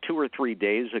think it was 2 or 3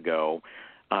 days ago,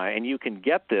 and you can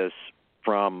get this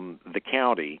from the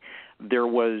county. There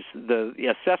was the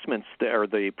assessments, or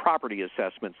the property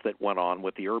assessments that went on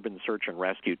with the urban search and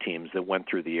rescue teams that went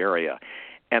through the area.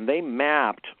 And they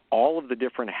mapped all of the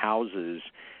different houses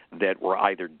that were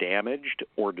either damaged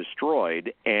or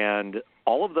destroyed, and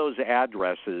all of those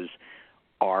addresses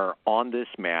are on this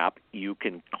map. You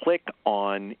can click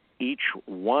on each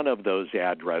one of those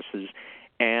addresses,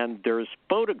 and there's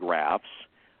photographs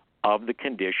of the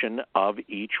condition of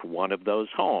each one of those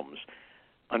homes.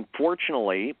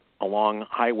 Unfortunately, along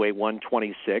Highway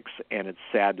 126, and it's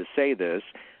sad to say this,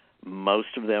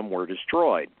 most of them were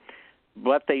destroyed.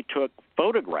 But they took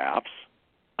photographs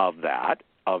of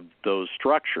those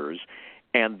structures,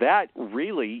 and that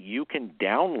really, you can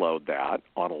download that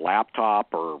on a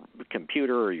laptop or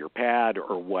computer or your pad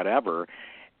or whatever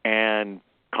and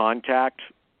contact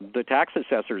the tax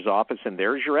assessor's office, and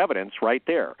there's your evidence right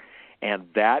there. And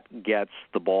that gets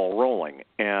the ball rolling.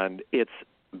 And it's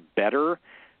better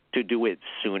to do it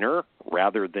sooner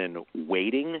rather than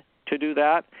waiting to do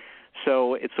that.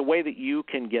 So it's a way that you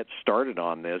can get started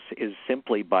on this is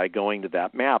simply by going to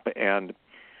that map. And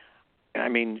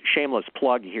shameless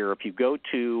plug here, if you go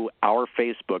to our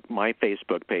Facebook, my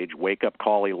Facebook page, Wake Up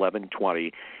Call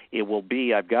 1120, it will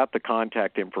be, I've got the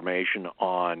contact information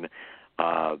on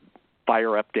fire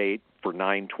update for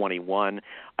 9/21.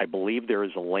 I believe there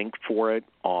is a link for it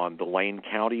on the Lane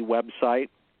County website.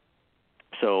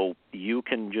 So you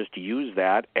can just use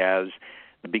that as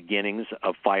the beginnings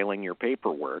of filing your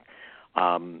paperwork.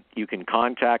 You can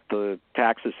contact the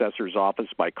tax assessor's office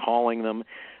by calling them.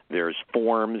 There's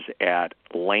forms at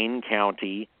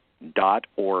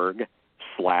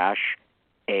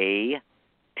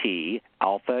lanecounty.org/AT,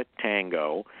 Alpha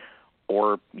Tango,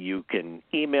 or you can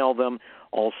email them.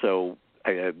 Also,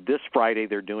 this Friday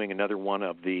they're doing another one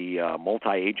of the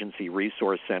multi-agency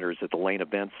resource centers at the Lane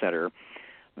Event Center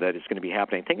that is going to be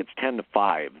happening. I think it's 10 to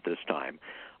 5 this time,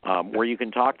 where you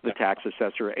can talk to the tax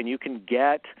assessor and you can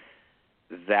get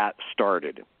that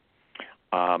started.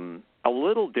 A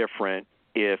little different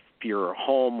if your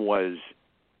home was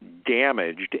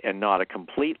damaged and not a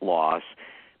complete loss,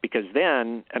 because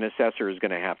then an assessor is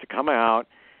going to have to come out,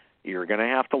 you're going to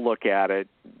have to look at it,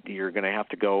 you're going to have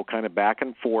to go kind of back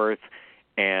and forth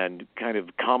and kind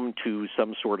of come to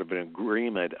some sort of an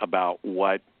agreement about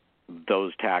what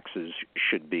those taxes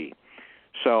should be.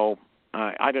 So,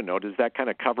 I don't know, does that kind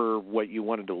of cover what you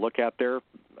wanted to look at there,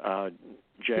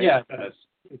 Jay? Yeah, it does.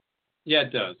 Yeah,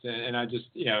 it does. And I just,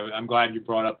 I'm glad you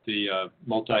brought up the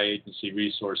multi-agency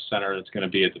resource center that's going to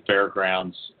be at the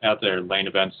fairgrounds out there, Lane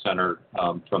Event Center,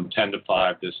 from 10 to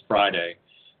 5 this Friday,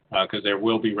 because there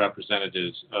will be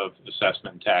representatives of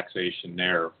assessment and taxation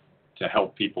there to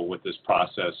help people with this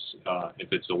process if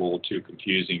it's a little too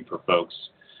confusing for folks.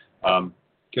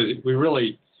 Because we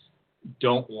really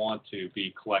don't want to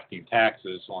be collecting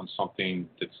taxes on something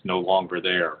that's no longer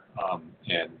there.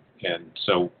 And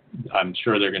so I'm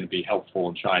sure they're going to be helpful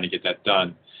in trying to get that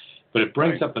done. But it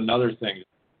brings up another thing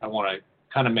I want to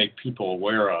kind of make people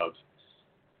aware of.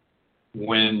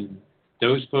 When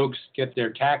those folks get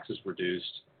their taxes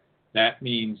reduced, that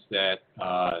means that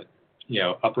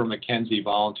Upper McKenzie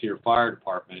Volunteer Fire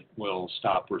Department will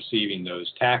stop receiving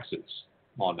those taxes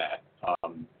on that.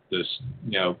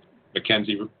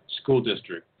 McKenzie School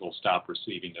District will stop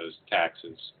receiving those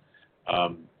taxes.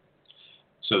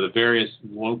 So the various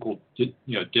local,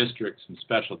 districts and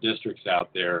special districts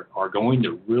out there are going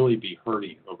to really be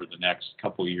hurting over the next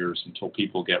couple of years until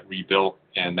people get rebuilt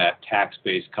and that tax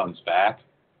base comes back.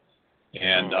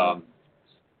 And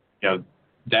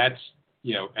that's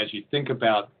as you think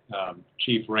about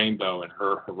Chief Rainbow and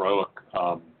her heroic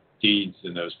deeds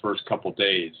in those first couple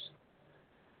days,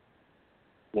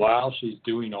 while she's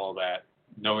doing all that,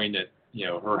 knowing that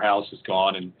her house is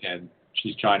gone and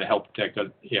she's trying to help protect us,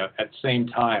 at the same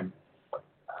time,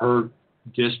 her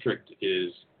district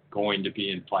is going to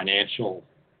be in financial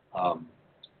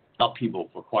upheaval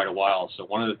for quite a while. So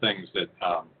one of the things that,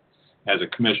 as a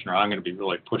commissioner, I'm going to be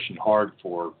really pushing hard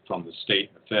for from the state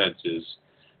and the feds is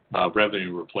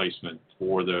revenue replacement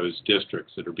for those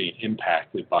districts that are being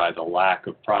impacted by the lack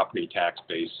of property tax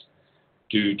base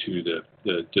due to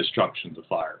the destruction of the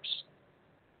fires.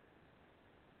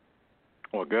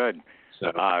 Well, good.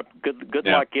 So, good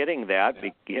luck getting that.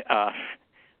 Yeah.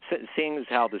 Seeing as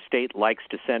how the state likes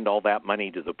to send all that money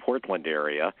to the Portland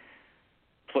area.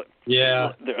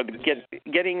 Yeah.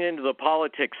 Getting into the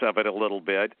politics of it a little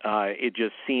bit, it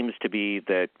just seems to be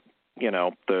that,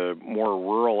 the more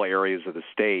rural areas of the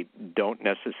state don't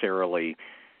necessarily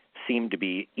seem to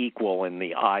be equal in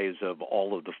the eyes of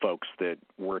all of the folks that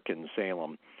work in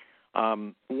Salem.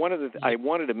 I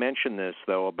wanted to mention this,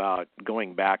 though, about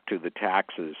going back to the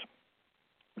taxes.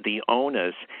 The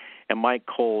onus, and Mike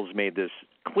Coles made this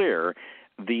clear,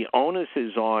 the onus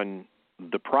is on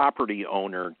the property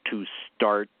owner to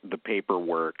start the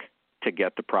paperwork to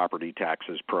get the property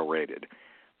taxes prorated.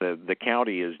 The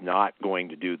county is not going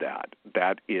to do that.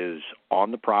 That is on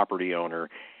the property owner,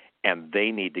 and they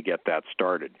need to get that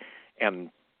started. And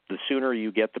the sooner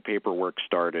you get the paperwork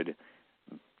started,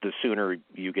 the sooner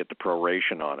you get the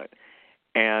proration on it.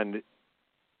 And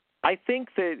I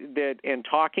think that in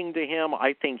talking to him,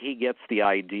 I think he gets the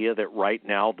idea that right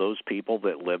now those people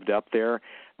that lived up there,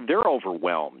 they're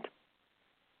overwhelmed.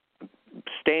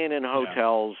 Staying in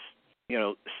hotels,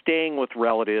 staying with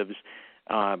relatives,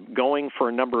 going for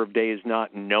a number of days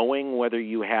not knowing whether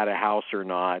you had a house or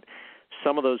not.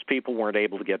 Some of those people weren't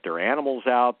able to get their animals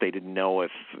out. They didn't know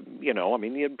if, you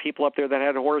had people up there that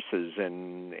had horses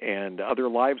and other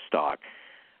livestock.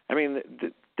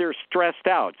 They're stressed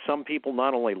out. Some people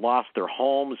not only lost their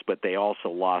homes, but they also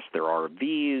lost their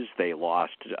RVs. They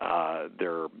lost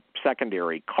their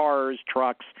secondary cars,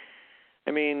 trucks.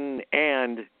 And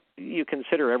you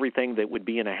consider everything that would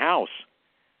be in a house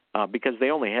because they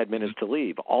only had minutes to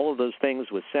leave. All of those things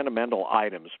with sentimental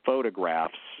items,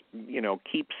 photographs,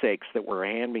 keepsakes that were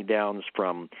hand-me-downs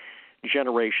from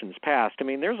generations past.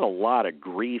 There's a lot of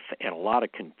grief and a lot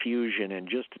of confusion and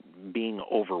just being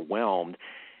overwhelmed.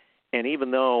 And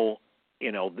even though,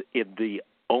 the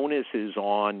onus is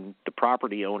on the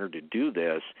property owner to do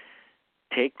this,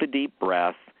 take the deep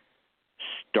breath,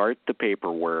 start the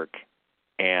paperwork,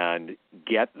 and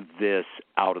get this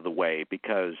out of the way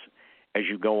because as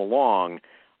you go along,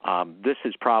 this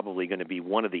is probably going to be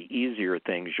one of the easier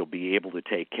things you'll be able to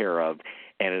take care of,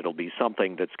 and it'll be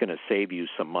something that's going to save you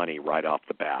some money right off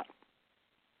the bat.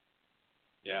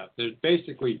 Yeah, there's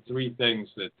basically three things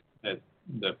that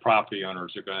the property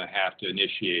owners are going to have to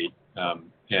initiate,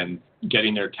 and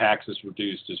getting their taxes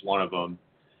reduced is one of them.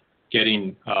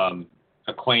 Getting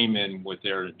a claim in with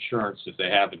their insurance if they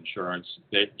have insurance.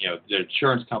 The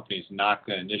insurance company is not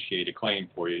going to initiate a claim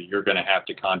for you. You're going to have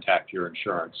to contact your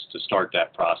insurance to start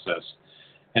that process.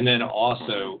 And then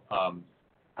also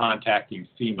contacting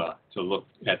FEMA to look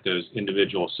at those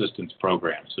individual assistance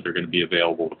programs that are going to be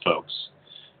available to folks.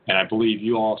 And I believe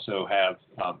you also have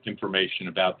information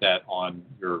about that on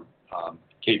your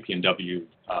KPNW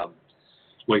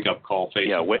Wake Up Call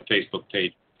Facebook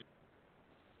page.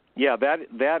 Yeah,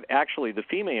 that actually, the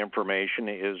FEMA information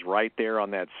is right there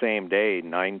on that same day,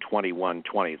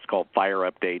 9/21/20. It's called Fire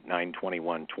Update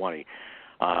 9/21/20.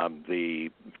 The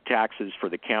taxes for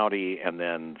the county and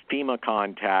then FEMA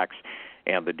contacts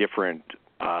and the different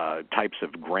types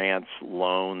of grants,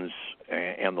 loans,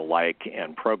 and the like,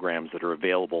 and programs that are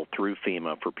available through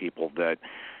FEMA for people that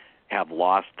have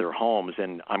lost their homes.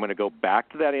 And I'm going to go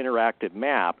back to that interactive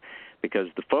map because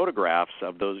the photographs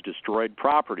of those destroyed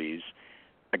properties,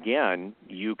 again,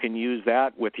 you can use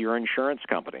that with your insurance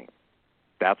company.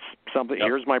 That's something. Yep.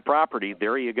 Here's my property.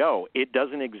 There you go. It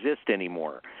doesn't exist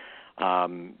anymore.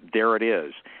 There it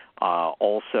is.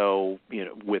 Also,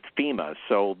 with FEMA.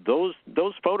 So those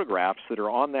photographs that are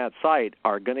on that site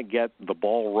are going to get the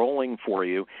ball rolling for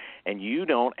you, and you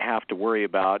don't have to worry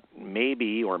about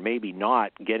maybe or maybe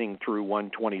not getting through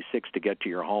 126 to get to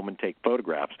your home and take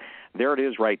photographs. There it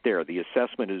is right there. The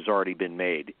assessment has already been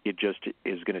made. It just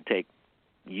is going to take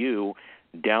you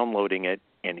downloading it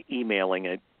and emailing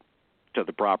it to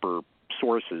the proper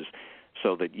sources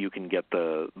so that you can get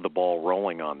the ball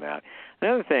rolling on that.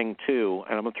 Another thing, too,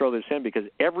 and I'm going to throw this in because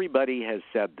everybody has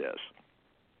said this.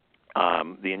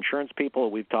 The insurance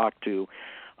people we've talked to,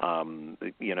 the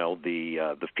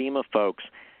FEMA folks,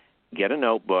 get a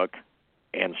notebook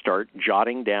and start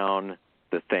jotting down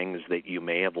the things that you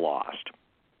may have lost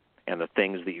and the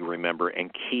things that you remember,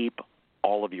 and keep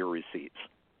all of your receipts.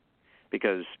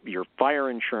 Because your fire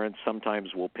insurance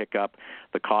sometimes will pick up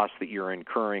the cost that you're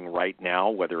incurring right now,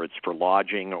 whether it's for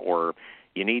lodging or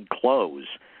you need clothes.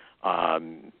 A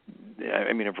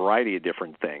variety of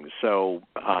different things. So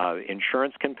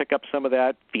insurance can pick up some of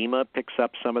that. FEMA picks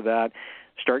up some of that.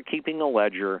 Start keeping a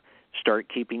ledger. Start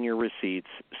keeping your receipts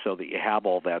so that you have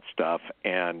all that stuff.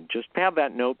 And just have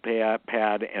that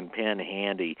notepad and pen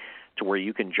handy to where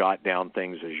you can jot down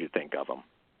things as you think of them.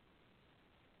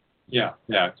 Yeah.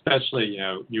 Especially,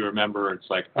 you remember it's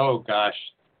like, oh gosh,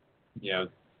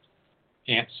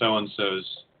 Aunt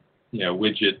so-and-so's,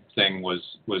 widget thing was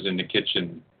in the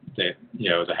kitchen, the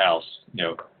house,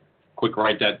 quick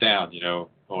write that down,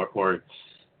 or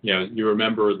you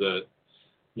remember the,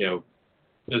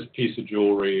 this piece of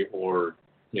jewelry or,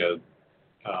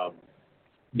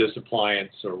 this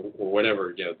appliance or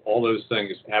whatever, all those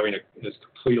things, having as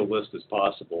complete a list as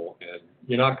possible. And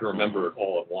you're not going to remember it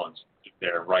all at once.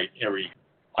 There, write every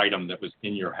item that was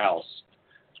in your house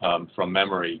from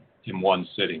memory in one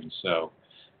sitting. So,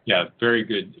 yeah, very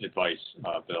good advice,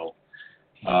 Bill.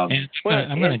 I'm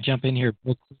going to jump in here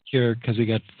real quick here because we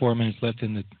got 4 minutes left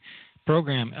in the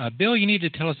program. Bill, you need to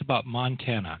tell us about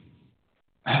Montana.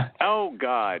 Oh,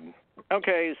 God.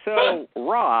 Okay, so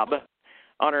Rob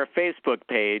on our Facebook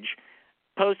page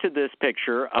posted this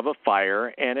picture of a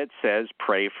fire, and it says,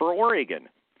 "Pray for Oregon."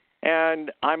 And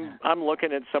I'm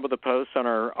looking at some of the posts on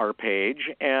our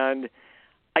page, and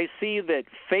I see that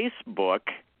Facebook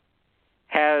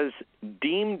has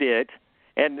deemed it,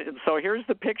 and so here's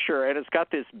the picture, and it's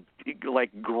got this like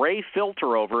gray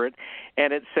filter over it,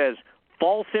 and it says,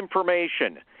 "False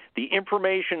information. The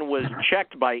information was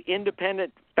checked by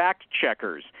independent fact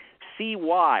checkers. See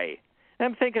why." And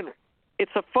I'm thinking,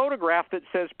 it's a photograph that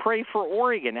says "Pray for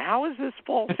Oregon." How is this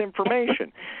false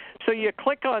information? So you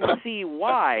click on "See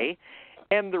why,"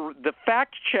 and the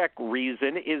fact check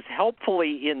reason is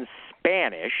helpfully in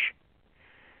Spanish.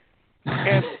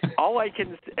 And all I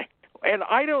can, and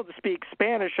I don't speak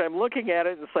Spanish. I'm looking at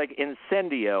it, and it's like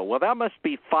incendio. Well, that must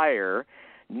be fire.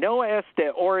 No es de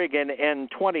Oregon en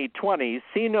 2020,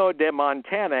 sino de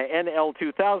Montana NL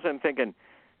 2000. I'm thinking,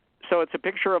 so it's a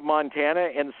picture of Montana,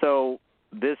 and so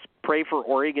this "Pray for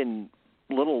Oregon"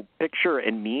 little picture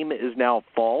and meme is now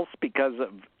false because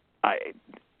of,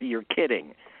 you're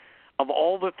kidding. Of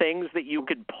all the things that you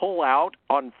could pull out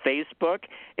on Facebook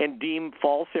and deem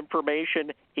false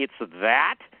information, it's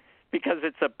that because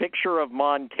it's a picture of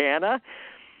Montana.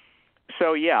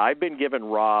 So, yeah, I've been giving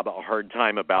Rob a hard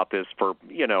time about this for,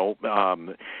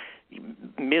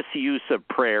 misuse of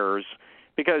prayers.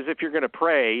 Because if you're going to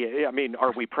pray,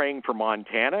 are we praying for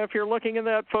Montana if you're looking at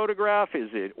that photograph? Is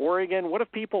it Oregon? What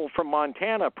if people from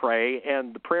Montana pray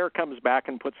and the prayer comes back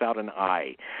and puts out an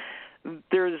eye?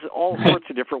 There's all sorts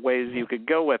of different ways you could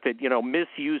go with it.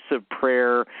 Misuse of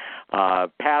prayer,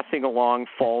 passing along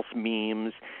false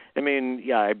memes.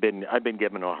 I've been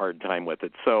given a hard time with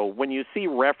it. So when you see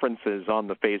references on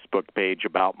the Facebook page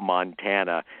about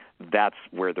Montana, that's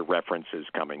where the reference is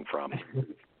coming from.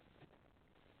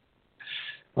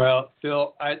 Well,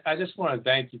 Phil, I just want to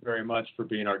thank you very much for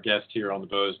being our guest here on the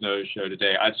Bo's Nose Show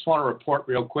today. I just want to report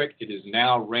real quick, it is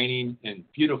now raining in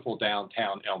beautiful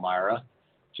downtown Elmira.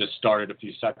 Just started a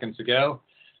few seconds ago.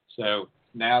 So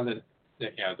now that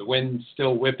the wind's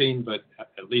still whipping, but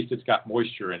at least it's got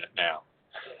moisture in it now.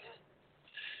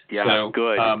 Yeah, so,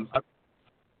 good.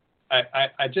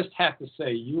 I just have to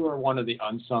say, you are one of the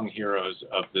unsung heroes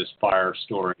of this fire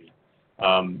story.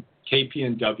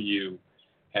 KPNW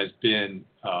has been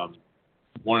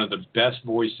one of the best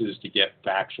voices to get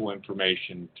factual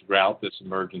information throughout this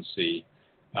emergency.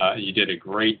 You did a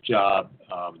great job.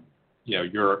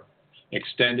 You're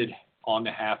extended on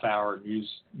the half-hour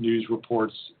news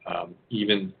reports,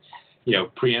 even,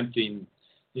 preempting,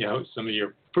 some of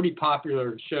your pretty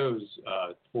popular shows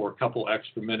for a couple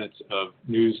extra minutes of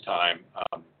news time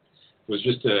was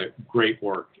just a great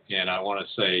work. And I want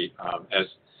to say, as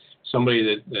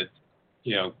somebody that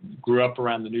grew up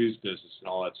around the news business and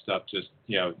all that stuff, just,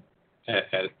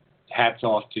 hats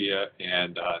off to you,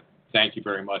 and thank you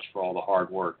very much for all the hard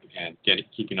work and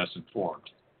keeping us informed.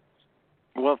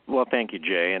 Well, thank you,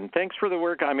 Jay, and thanks for the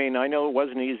work. I mean, I know it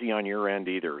wasn't easy on your end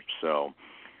either, so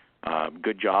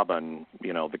good job on,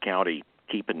 the county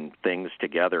keeping things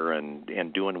together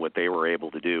and doing what they were able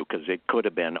to do, because it could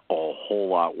have been a whole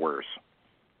lot worse.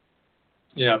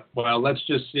 Yeah, well, let's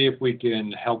just see if we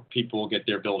can help people get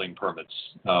their building permits.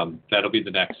 That'll be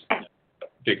the next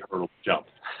big hurdle to jump.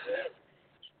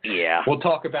 Yeah. We'll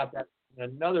talk about that in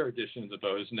another edition of the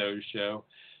Bo's Nose Show.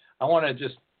 I want to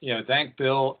just, thank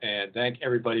Bill and thank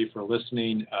everybody for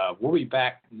listening. We'll be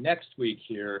back next week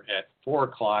here at 4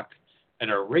 o'clock at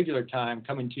our regular time,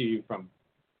 coming to you from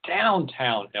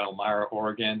downtown Elmira,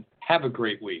 Oregon. Have a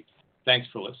great week. Thanks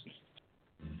for listening.